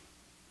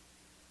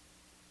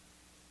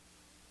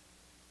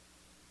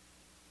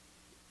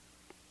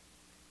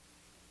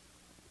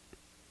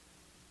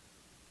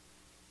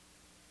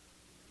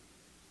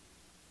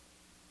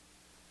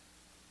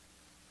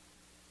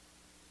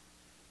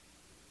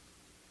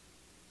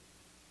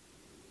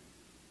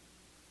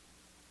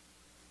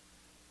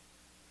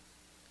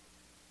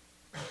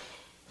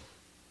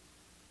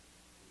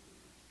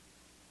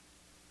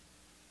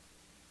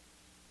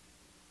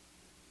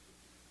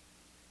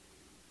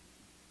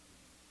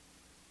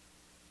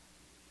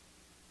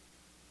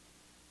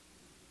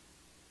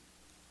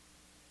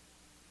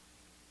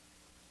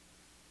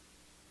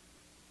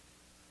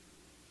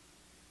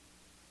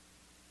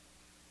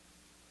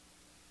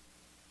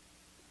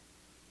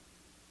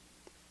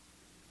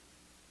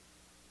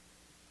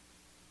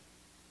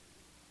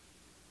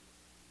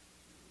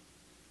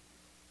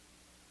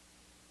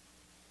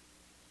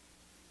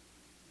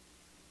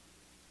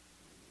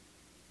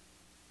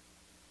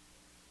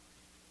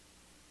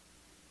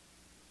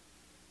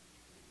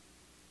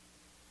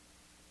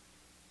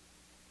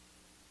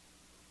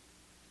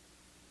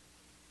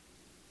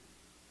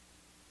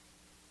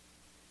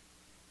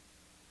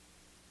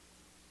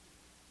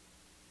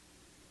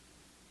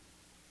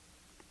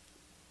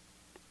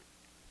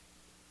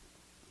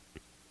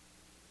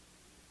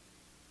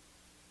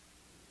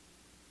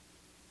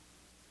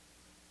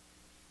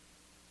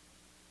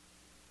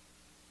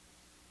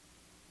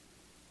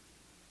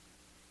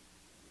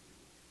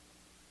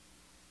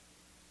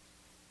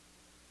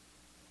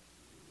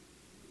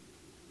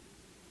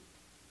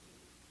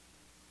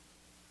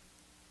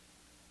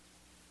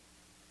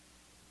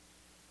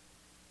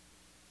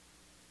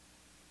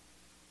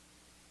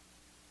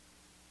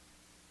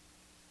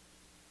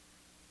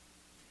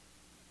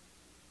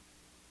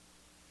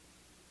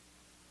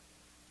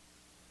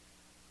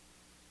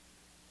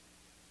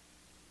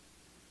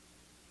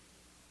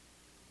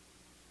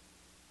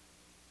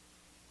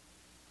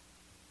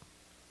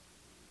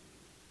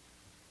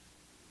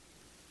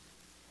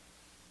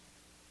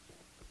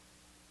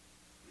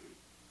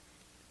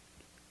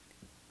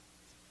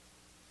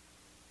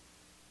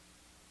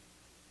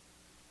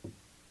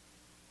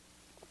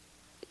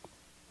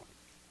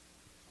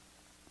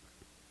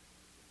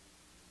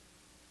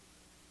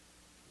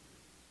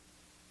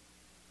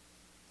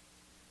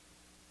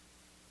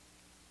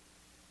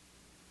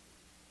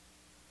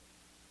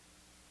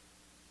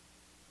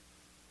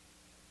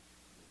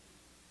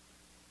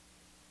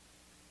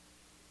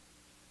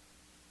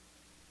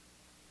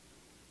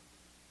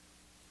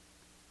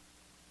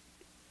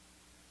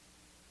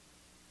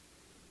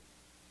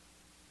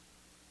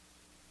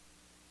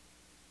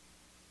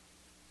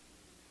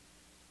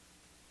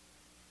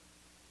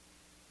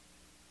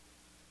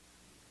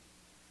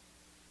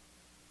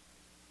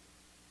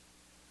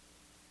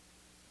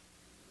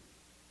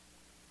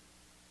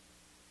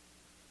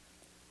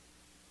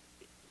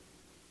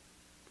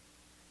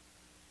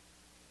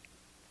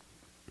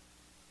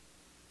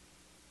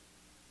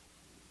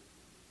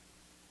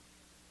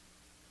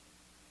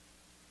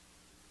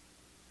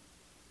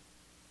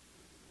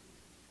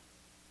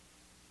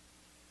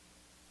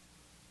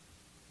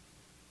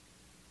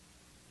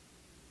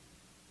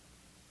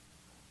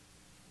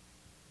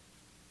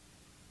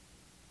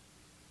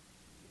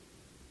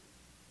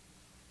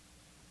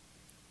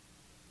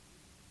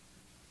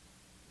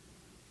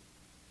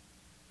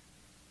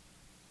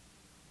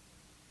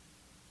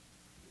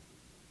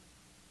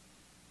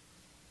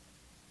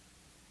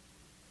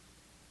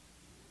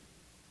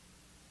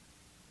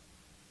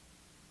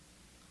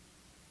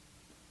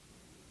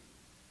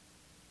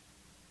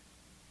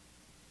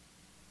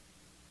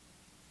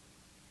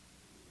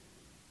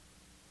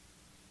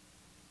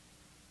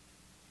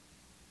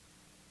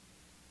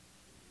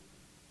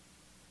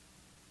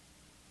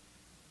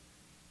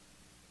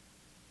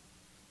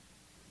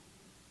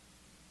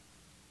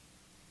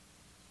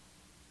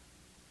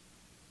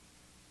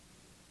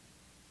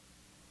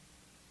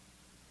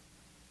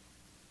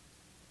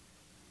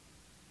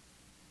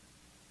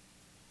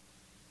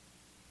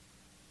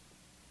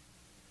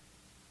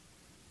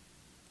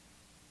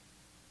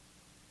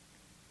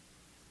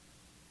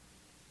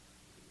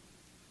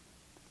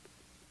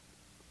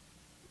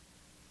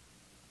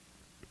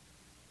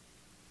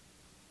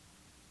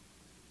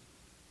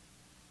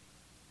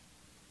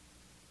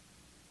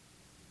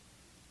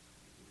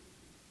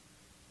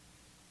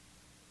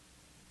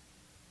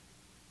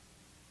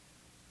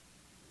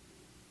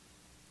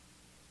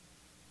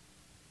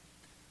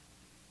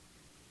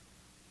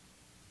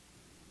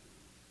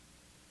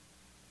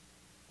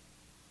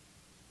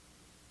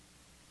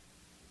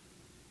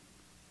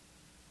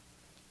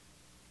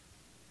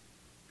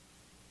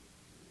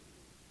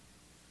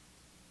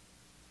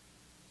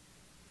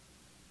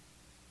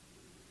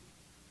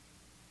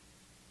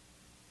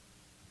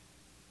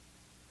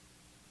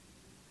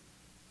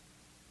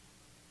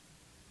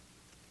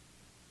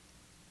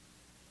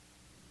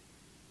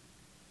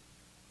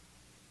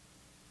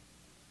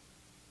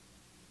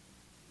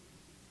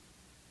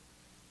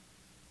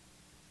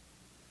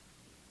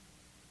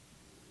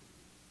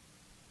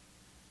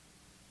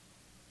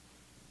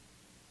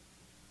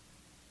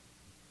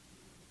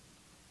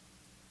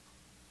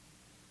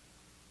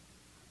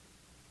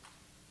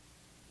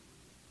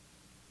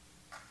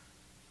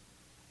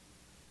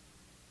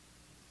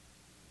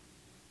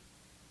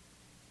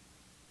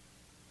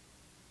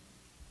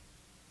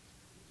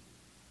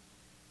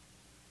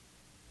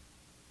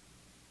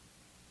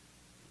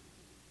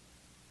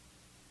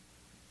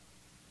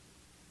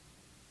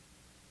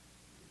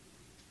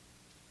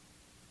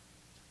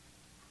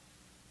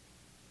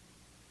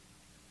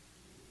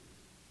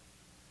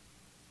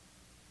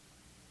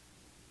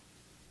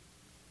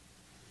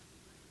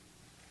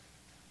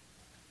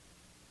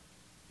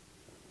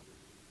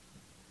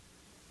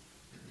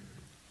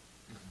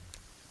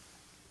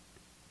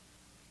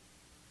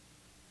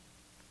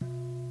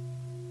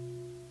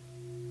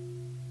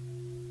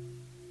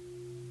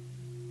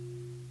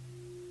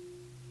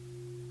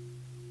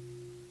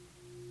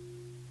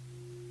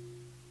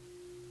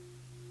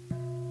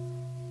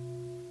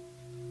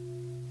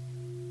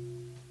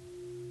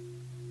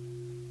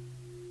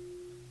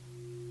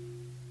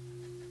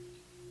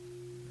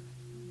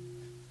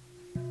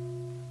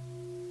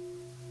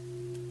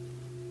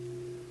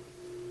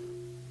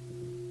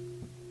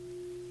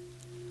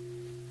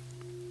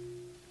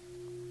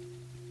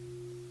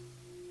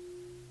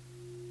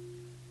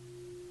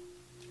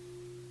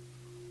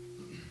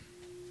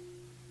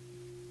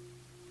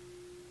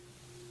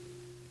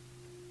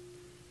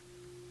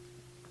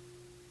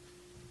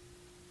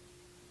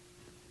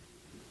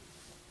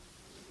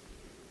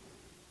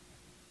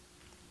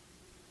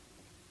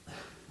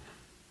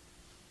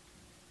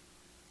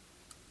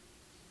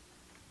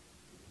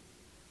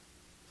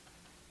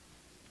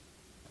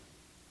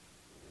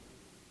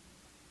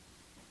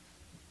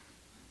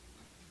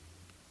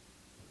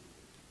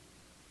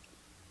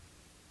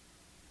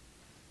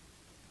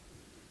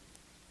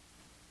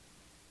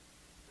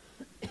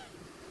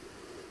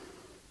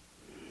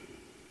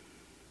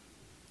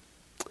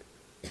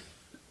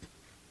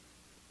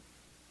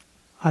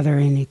 Are there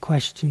any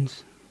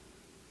questions?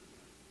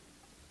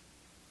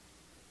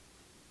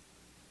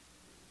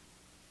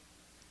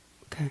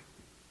 Okay. Could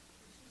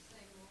you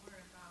say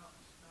more about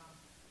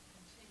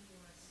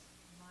continuous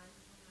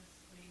mindfulness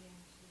leading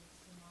to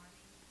samadhi?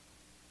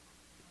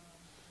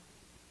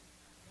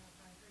 If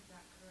I heard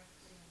that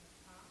correctly in the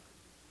talk.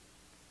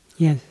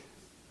 Yes.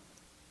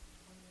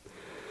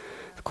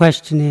 The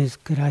question is,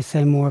 could I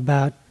say more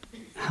about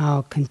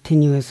how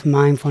continuous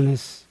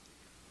mindfulness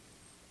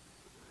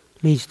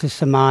leads to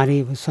samadhi?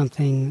 It was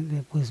something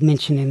that was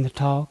mentioned in the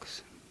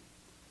talks.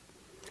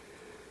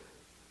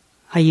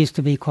 I used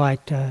to be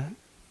quite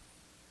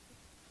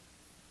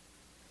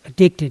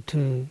addicted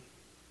to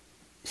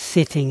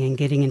sitting and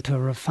getting into a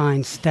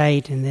refined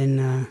state, and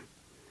then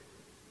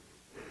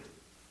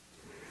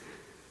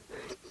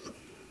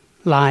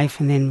life,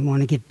 and then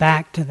want to get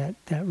back to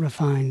that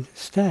refined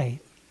state.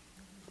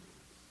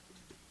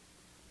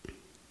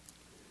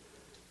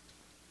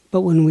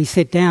 But when we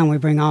sit down, we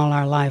bring all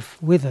our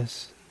life with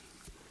us,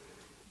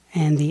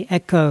 and the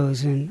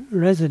echoes and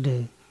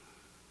residue.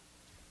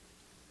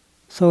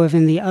 So if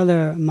in the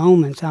other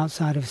moments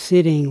outside of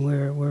sitting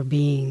we're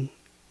being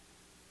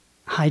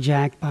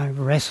hijacked by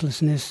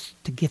restlessness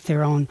to get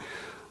there on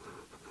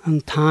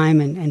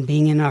time, and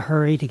being in a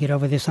hurry to get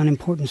over this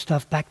unimportant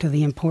stuff back to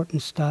the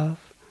important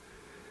stuff,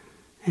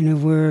 and if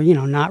we're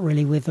not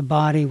really with the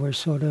body, we're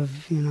sort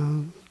of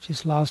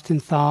just lost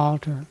in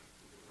thought, or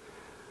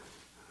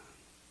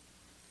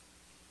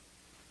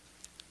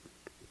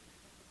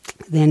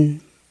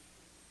then,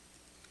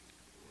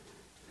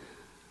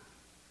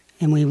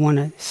 and we want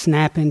to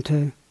snap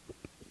into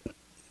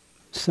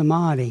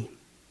samadhi,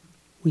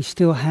 we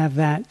still have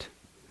that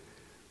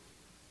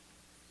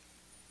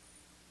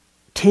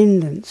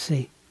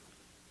tendency,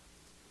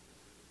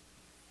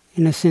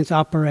 in a sense,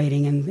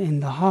 operating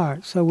in the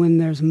heart. So when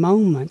there's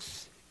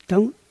moments,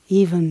 we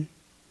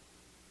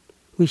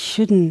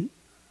shouldn't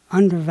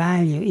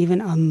undervalue even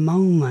a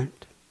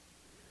moment,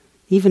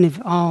 even if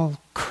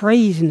all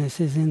craziness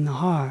is in the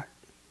heart.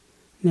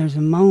 There's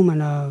a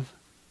moment of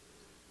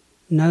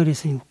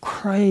noticing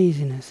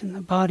craziness and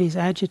the body's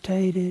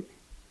agitated.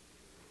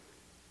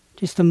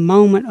 Just a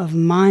moment of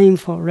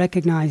mindful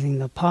recognizing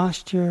the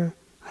posture.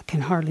 I can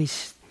hardly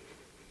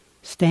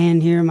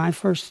stand here. My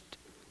first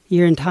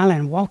year in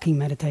Thailand, walking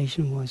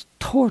meditation was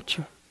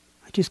torture.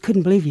 I just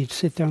couldn't believe you'd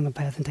sit there on the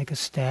path and take a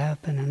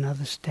step and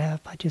another step.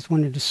 I just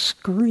wanted to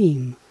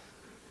scream.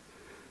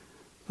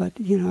 But,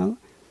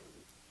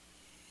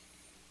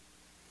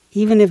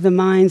 even if the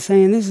mind's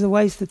saying, this is a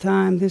waste of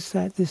time, this,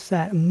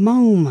 that,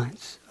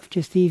 moments of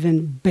just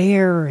even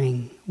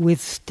bearing,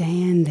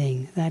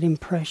 withstanding that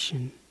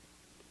impression,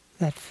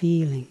 that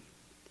feeling.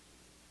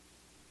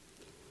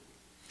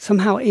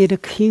 Somehow it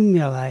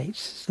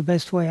accumulates. It's the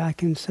best way I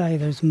can say.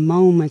 There's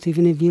moments,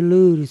 even if you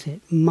lose it,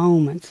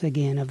 moments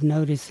again of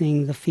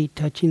noticing the feet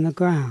touching the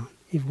ground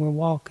if we're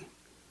walking.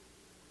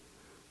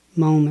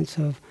 Moments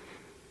of...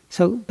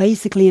 So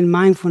basically in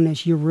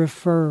mindfulness you're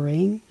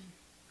referring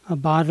a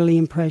bodily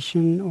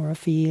impression or a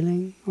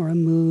feeling or a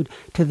mood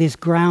to this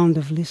ground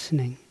of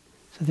listening.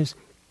 So there's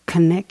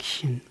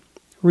connection.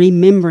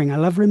 Remembering. I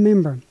love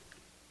remember.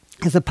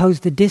 As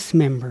opposed to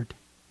dismembered.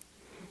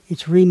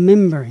 It's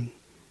remembering.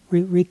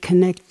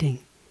 Reconnecting.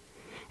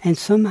 And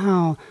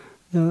somehow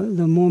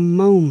the more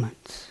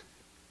moments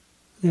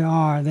there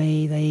are,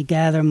 they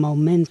gather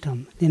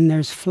momentum. Then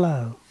there's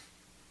flow.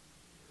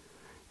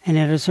 And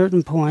at a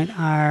certain point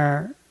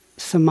our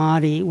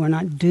samadhi, we're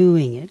not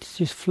doing it, it's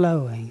just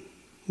flowing.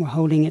 We're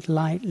holding it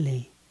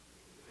lightly.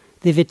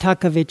 The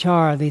vitaka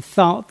vichara, the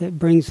thought that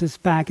brings us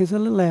back, is a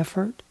little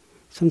effort.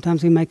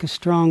 Sometimes we make a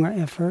stronger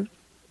effort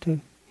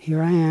to,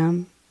 here I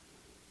am.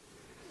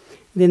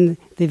 Then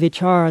the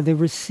vichara, the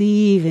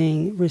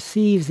receiving,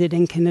 receives it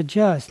and can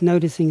adjust,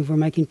 noticing if we're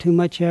making too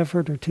much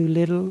effort or too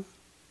little.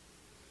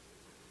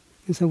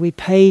 And so we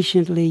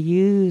patiently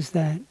use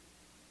that,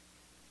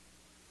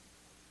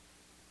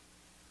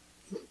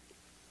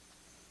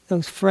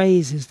 those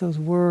phrases, those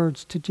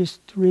words, to just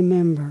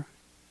remember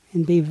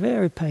and be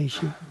very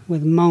patient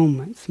with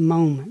moments.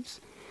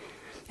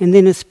 And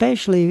then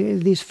especially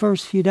these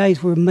first few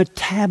days, we're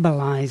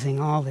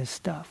metabolizing all this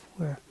stuff.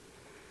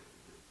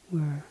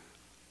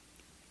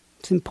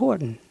 It's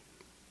important.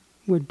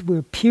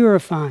 We're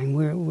purifying.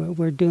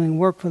 We're doing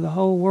work for the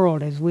whole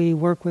world as we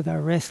work with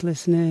our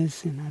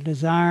restlessness and our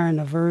desire and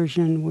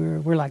aversion.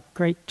 We're like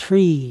great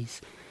trees,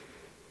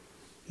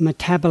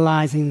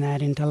 metabolizing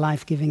that into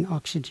life-giving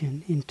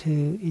oxygen,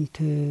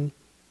 into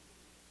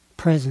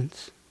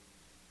presence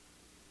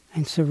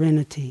and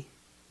serenity.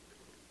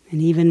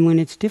 And even when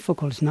it's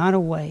difficult, it's not a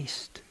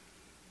waste.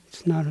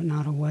 It's not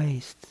a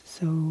waste.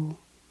 So,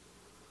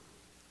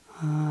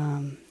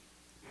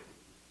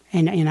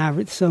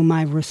 so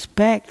my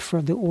respect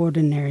for the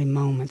ordinary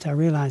moments, I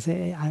realized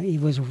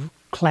it was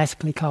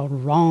classically called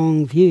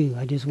wrong view.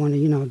 I just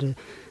wanted,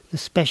 the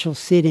special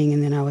sitting,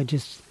 and then I would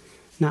just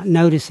not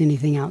notice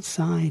anything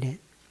outside it.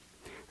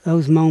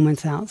 Those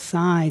moments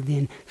outside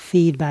then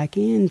feed back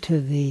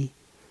into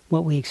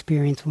what we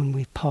experience when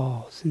we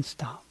pause and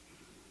stop.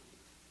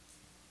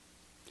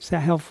 Is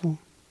that helpful?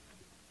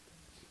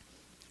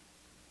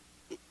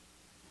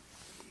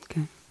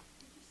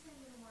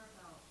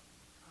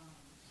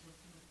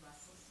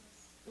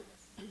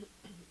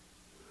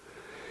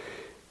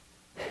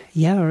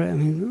 Yeah, I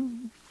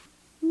mean,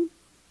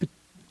 but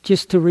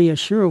just to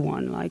reassure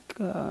one, like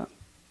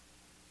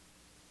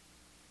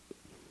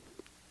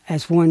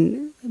as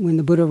one, when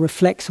the Buddha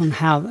reflects on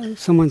how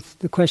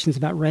the questions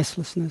about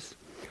restlessness,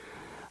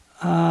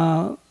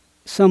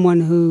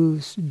 someone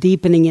who's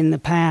deepening in the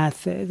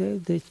path,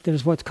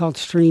 there's what's called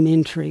stream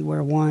entry,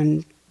 where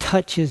one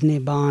touches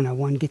nibbana,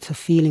 one gets a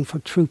feeling for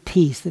true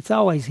peace that's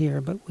always here,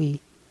 but we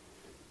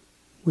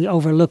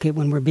overlook it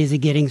when we're busy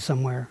getting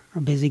somewhere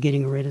or busy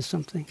getting rid of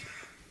something.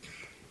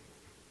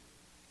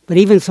 But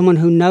even someone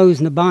who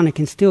knows nibbana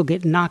can still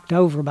get knocked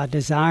over by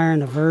desire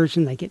and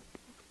aversion. They get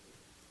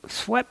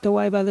swept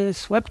away by this,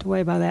 swept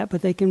away by that,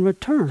 but they can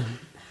return.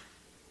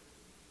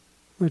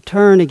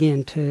 Return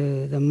again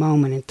to the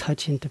moment and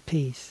touch into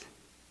peace.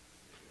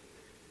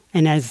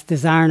 And as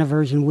desire and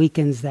aversion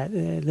weakens, that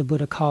the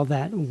Buddha called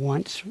that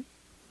once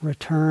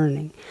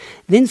returning.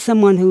 Then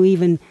someone who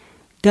even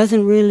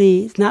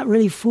is not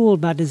really fooled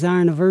by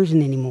desire and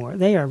aversion anymore.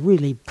 They are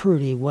really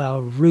pretty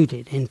well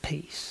rooted in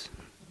peace.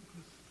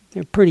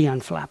 They're pretty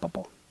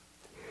unflappable.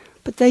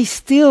 But they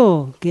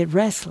still get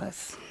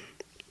restless.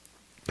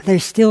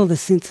 There's still the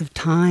sense of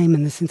time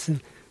and the sense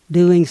of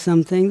doing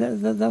something.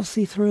 They'll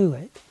see through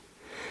it.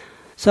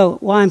 So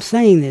why I'm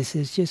saying this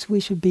is just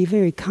we should be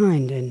very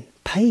kind and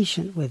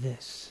patient with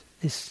this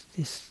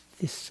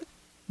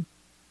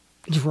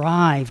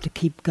drive to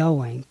keep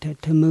going,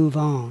 to move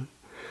on.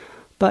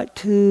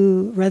 But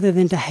rather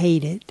than to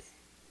hate it,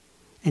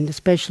 and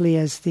especially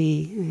and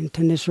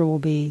Kittisaro will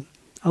be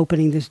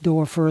opening this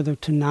door further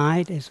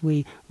tonight as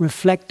we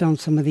reflect on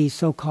some of these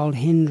so-called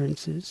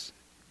hindrances,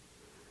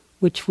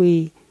 which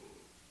we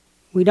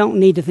don't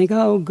need to think,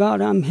 oh God,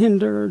 I'm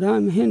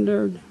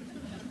hindered.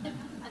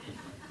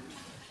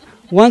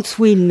 Once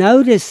we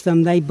notice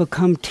them, they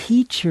become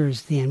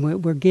teachers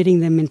then. We're getting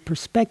them in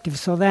perspective,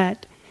 so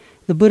that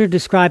the Buddha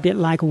described it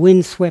like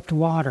windswept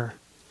water.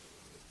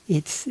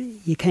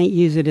 You can't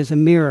use it as a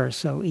mirror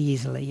so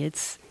easily.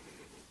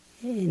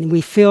 And we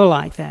feel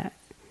like that.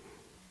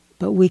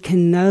 But we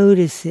can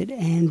notice it,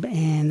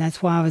 and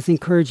that's why I was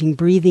encouraging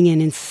breathing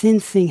in and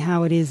sensing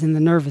how it is in the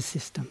nervous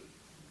system.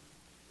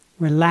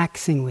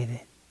 Relaxing with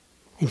it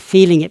and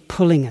feeling it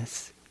pulling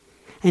us.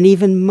 And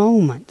even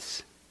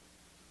moments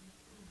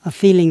of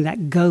feeling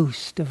that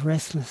ghost of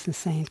restlessness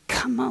saying,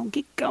 come on,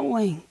 get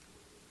going.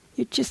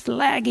 You're just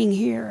lagging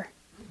here.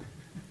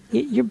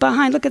 You're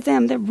behind. Look at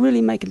them. They're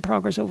really making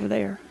progress over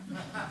there.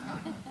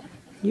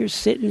 You're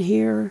sitting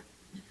here.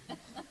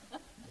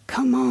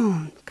 Come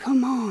on,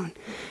 come on.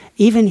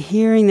 Even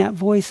hearing that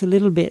voice a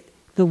little bit,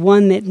 the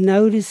one that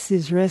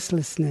notices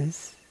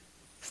restlessness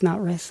is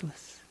not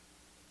restless.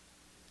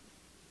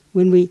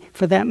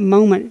 For that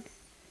moment,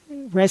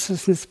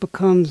 restlessness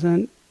becomes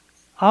an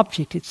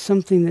object. It's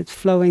something that's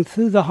flowing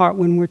through the heart.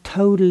 When we're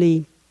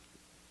totally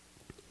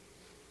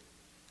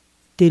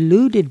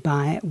deluded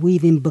by it, we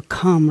then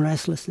become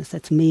restlessness.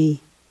 That's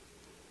me.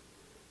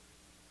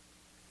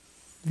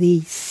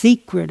 The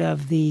secret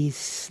of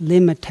these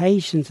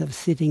limitations of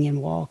sitting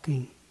and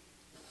walking,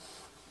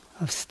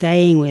 of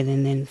staying with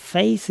and then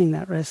facing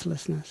that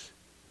restlessness.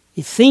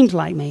 It seems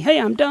like me, hey,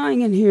 I'm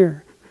dying in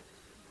here.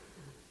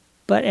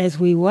 But as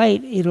we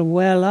wait, it'll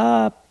well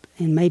up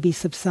and maybe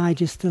subside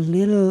just a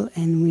little,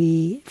 and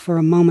we, for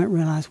a moment,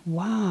 realize,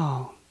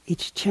 wow,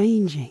 it's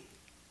changing.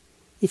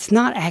 It's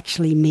not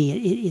actually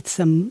me. It's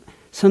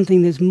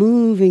something that's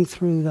moving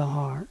through the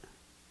heart.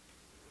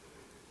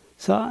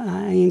 So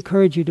I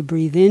encourage you to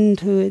breathe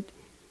into it,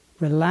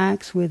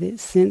 relax with it,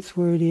 sense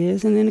where it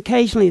is, and then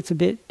occasionally it's a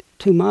bit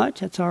too much.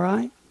 That's all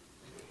right.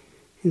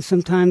 And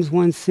sometimes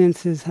one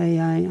senses, hey,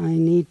 I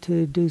need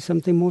to do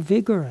something more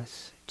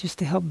vigorous, just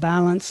to help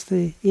balance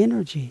the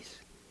energies.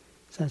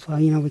 So that's why,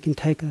 we can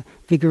take a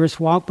vigorous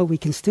walk, but we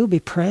can still be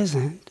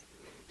present,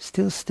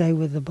 still stay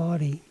with the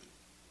body.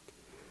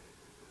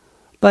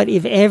 But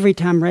if every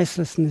time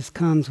restlessness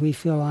comes, we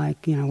feel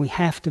like, we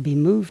have to be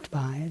moved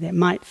by it, it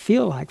might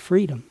feel like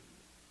freedom.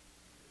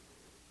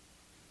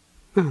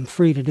 I'm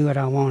free to do what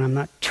I want. I'm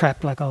not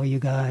trapped like all you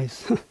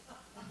guys.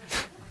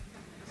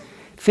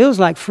 Feels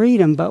like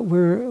freedom, but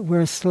we're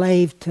a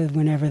slave to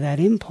whenever that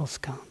impulse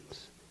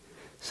comes.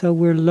 So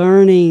we're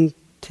learning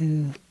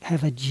to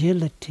have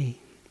agility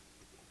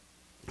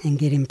and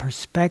get in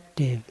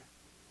perspective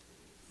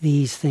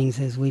these things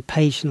as we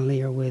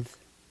patiently are with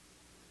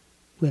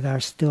our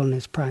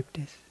stillness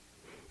practice.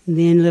 And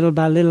then little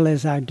by little,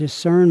 as our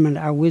discernment,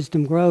 our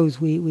wisdom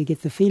grows, we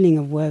get the feeling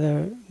of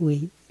whether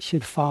we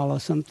should follow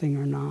something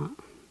or not.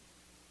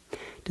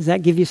 Does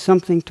that give you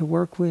something to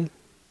work with?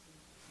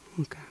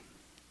 Okay.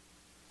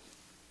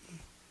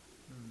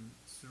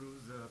 Through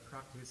the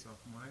practice of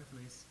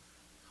mindfulness,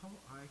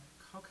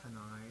 how can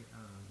I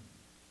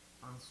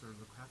answer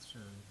the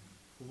question,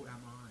 who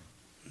am I?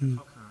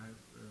 How can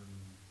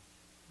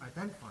I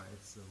identify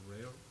its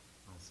real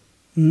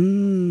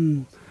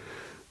answer?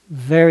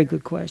 Very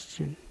good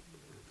question.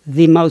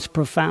 The most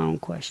profound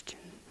question.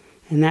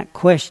 And that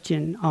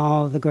question,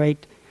 our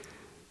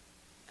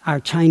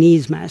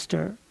Chinese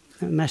master,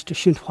 Master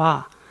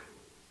Xunhua,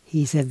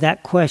 he said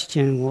that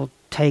question will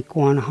take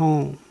one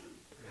home.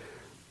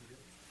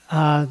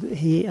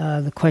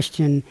 The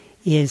question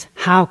is,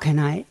 how can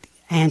I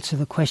answer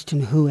the question,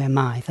 who am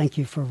I? Thank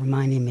you for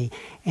reminding me.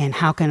 And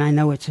how can I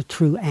know it's a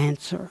true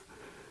answer?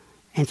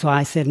 And so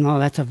I said, no,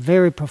 that's a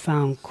very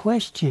profound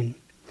question.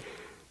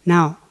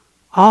 Now,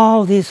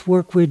 all this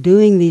work we're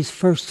doing these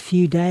first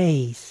few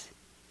days,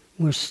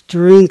 we're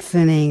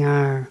strengthening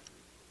our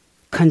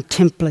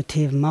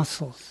contemplative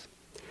muscles.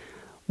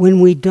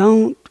 When we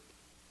don't,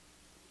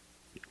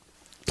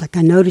 like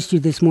I noticed you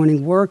this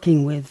morning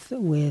working with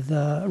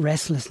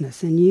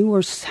restlessness, and you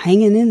were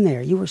hanging in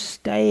there. You were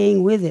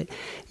staying with it.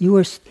 You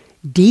were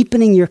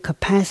deepening your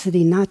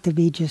capacity not to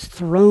be just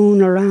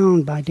thrown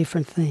around by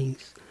different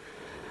things.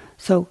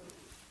 So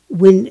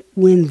when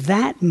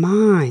that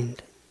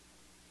mind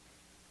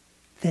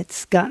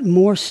that's got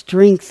more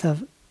strength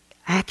of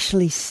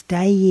actually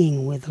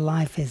staying with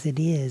life as it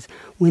is,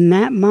 when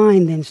that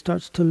mind then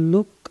starts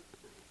to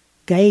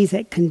gaze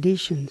at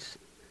conditions,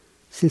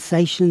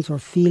 sensations or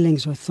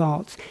feelings or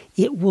thoughts,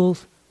 it will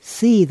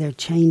see their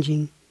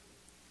changing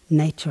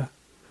nature,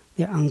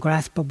 their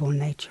ungraspable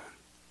nature.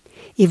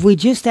 If we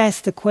just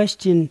ask the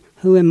question,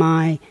 who am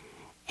I,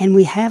 and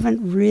we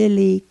haven't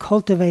really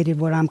cultivated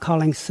what I'm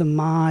calling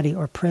samadhi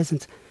or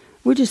presence,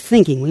 we're just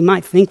thinking. We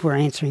might think we're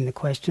answering the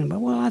question,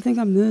 but I think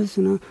I'm this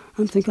and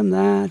I think I'm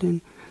that,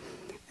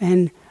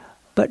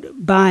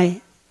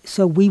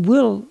 so we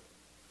will,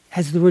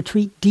 as the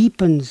retreat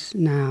deepens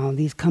now,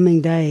 these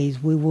coming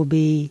days, we will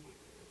be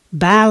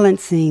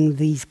balancing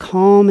these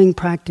calming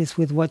practice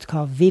with what's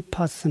called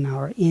vipassana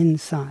or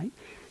insight.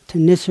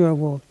 Kittisaro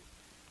will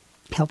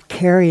help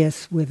carry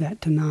us with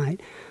that tonight.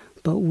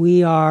 But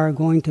we are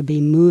going to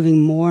be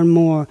moving more and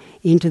more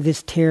into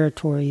this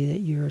territory that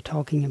you're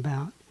talking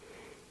about.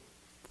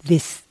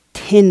 This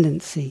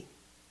tendency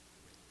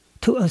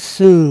to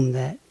assume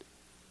that,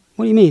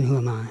 what do you mean, who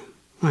am I?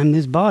 I'm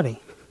this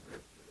body.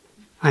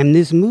 I'm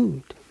this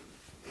mood.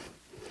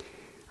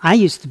 I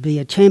used to be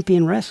a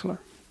champion wrestler.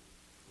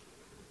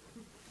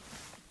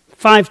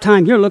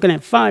 You're looking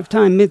at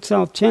 5-time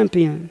Mid-South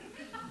champion.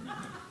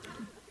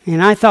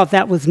 And I thought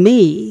that was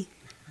me.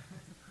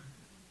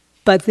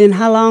 But then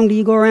how long do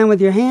you go around with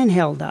your hand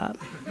held up?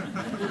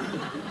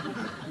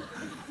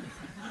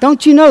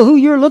 Don't you know who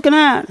you're looking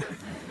at?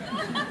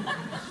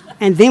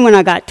 And then when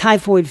I got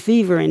typhoid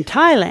fever in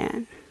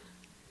Thailand,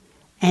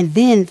 and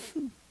then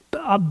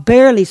I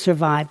barely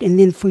survived, and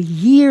then for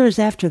years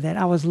after that,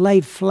 I was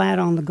laid flat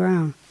on the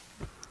ground.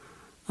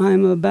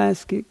 I'm a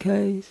basket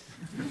case.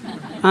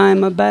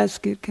 I'm a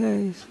basket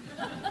case.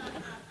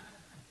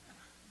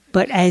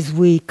 But as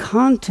we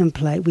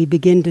contemplate, we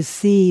begin to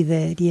see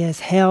that, yes,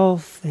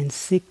 health and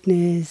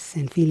sickness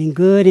and feeling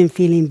good and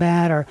feeling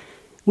bad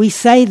we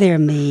say they're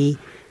me,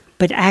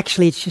 but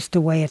actually it's just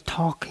a way of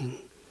talking.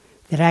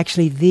 That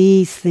actually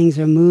these things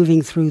are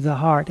moving through the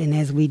heart. And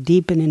as we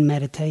deepen in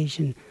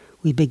meditation,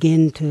 we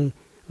begin to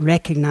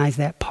recognize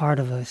that part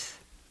of us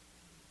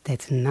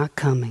that's not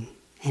coming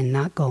and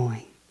not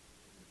going.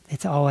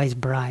 It's always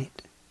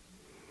bright.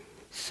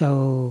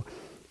 So,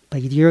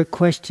 but your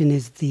question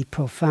is the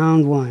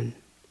profound one.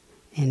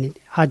 And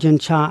Ajahn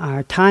Chah,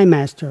 our Thai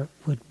master,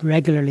 would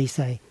regularly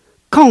say,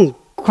 Kong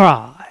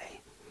Krai.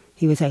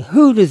 He would say,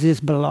 who does this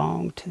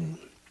belong to?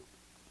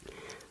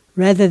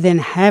 Rather than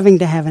having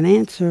to have an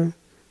answer,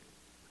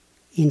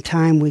 in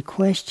time we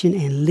question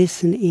and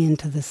listen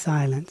into the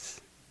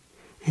silence.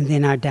 And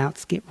then our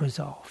doubts get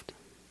resolved.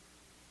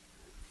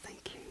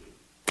 Thank you.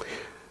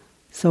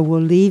 So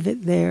we'll leave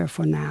it there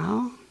for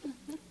now.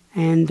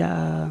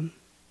 And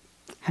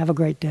have a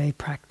great day.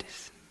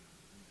 Practice.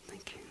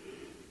 Thank you.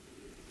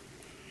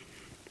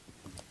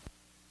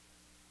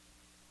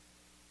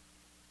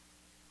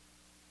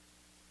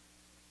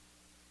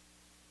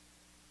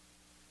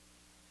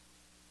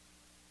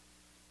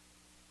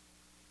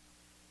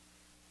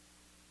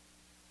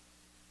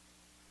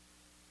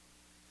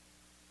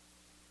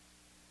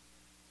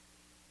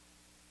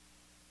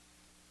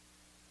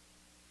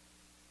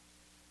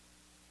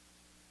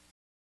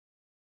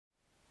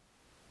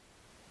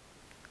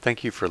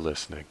 Thank you for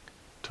listening.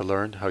 To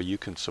learn how you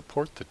can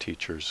support the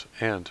teachers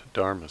and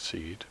Dharma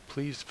Seed,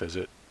 please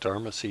visit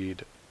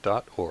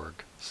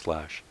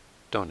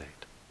dharmaseed.org/donate.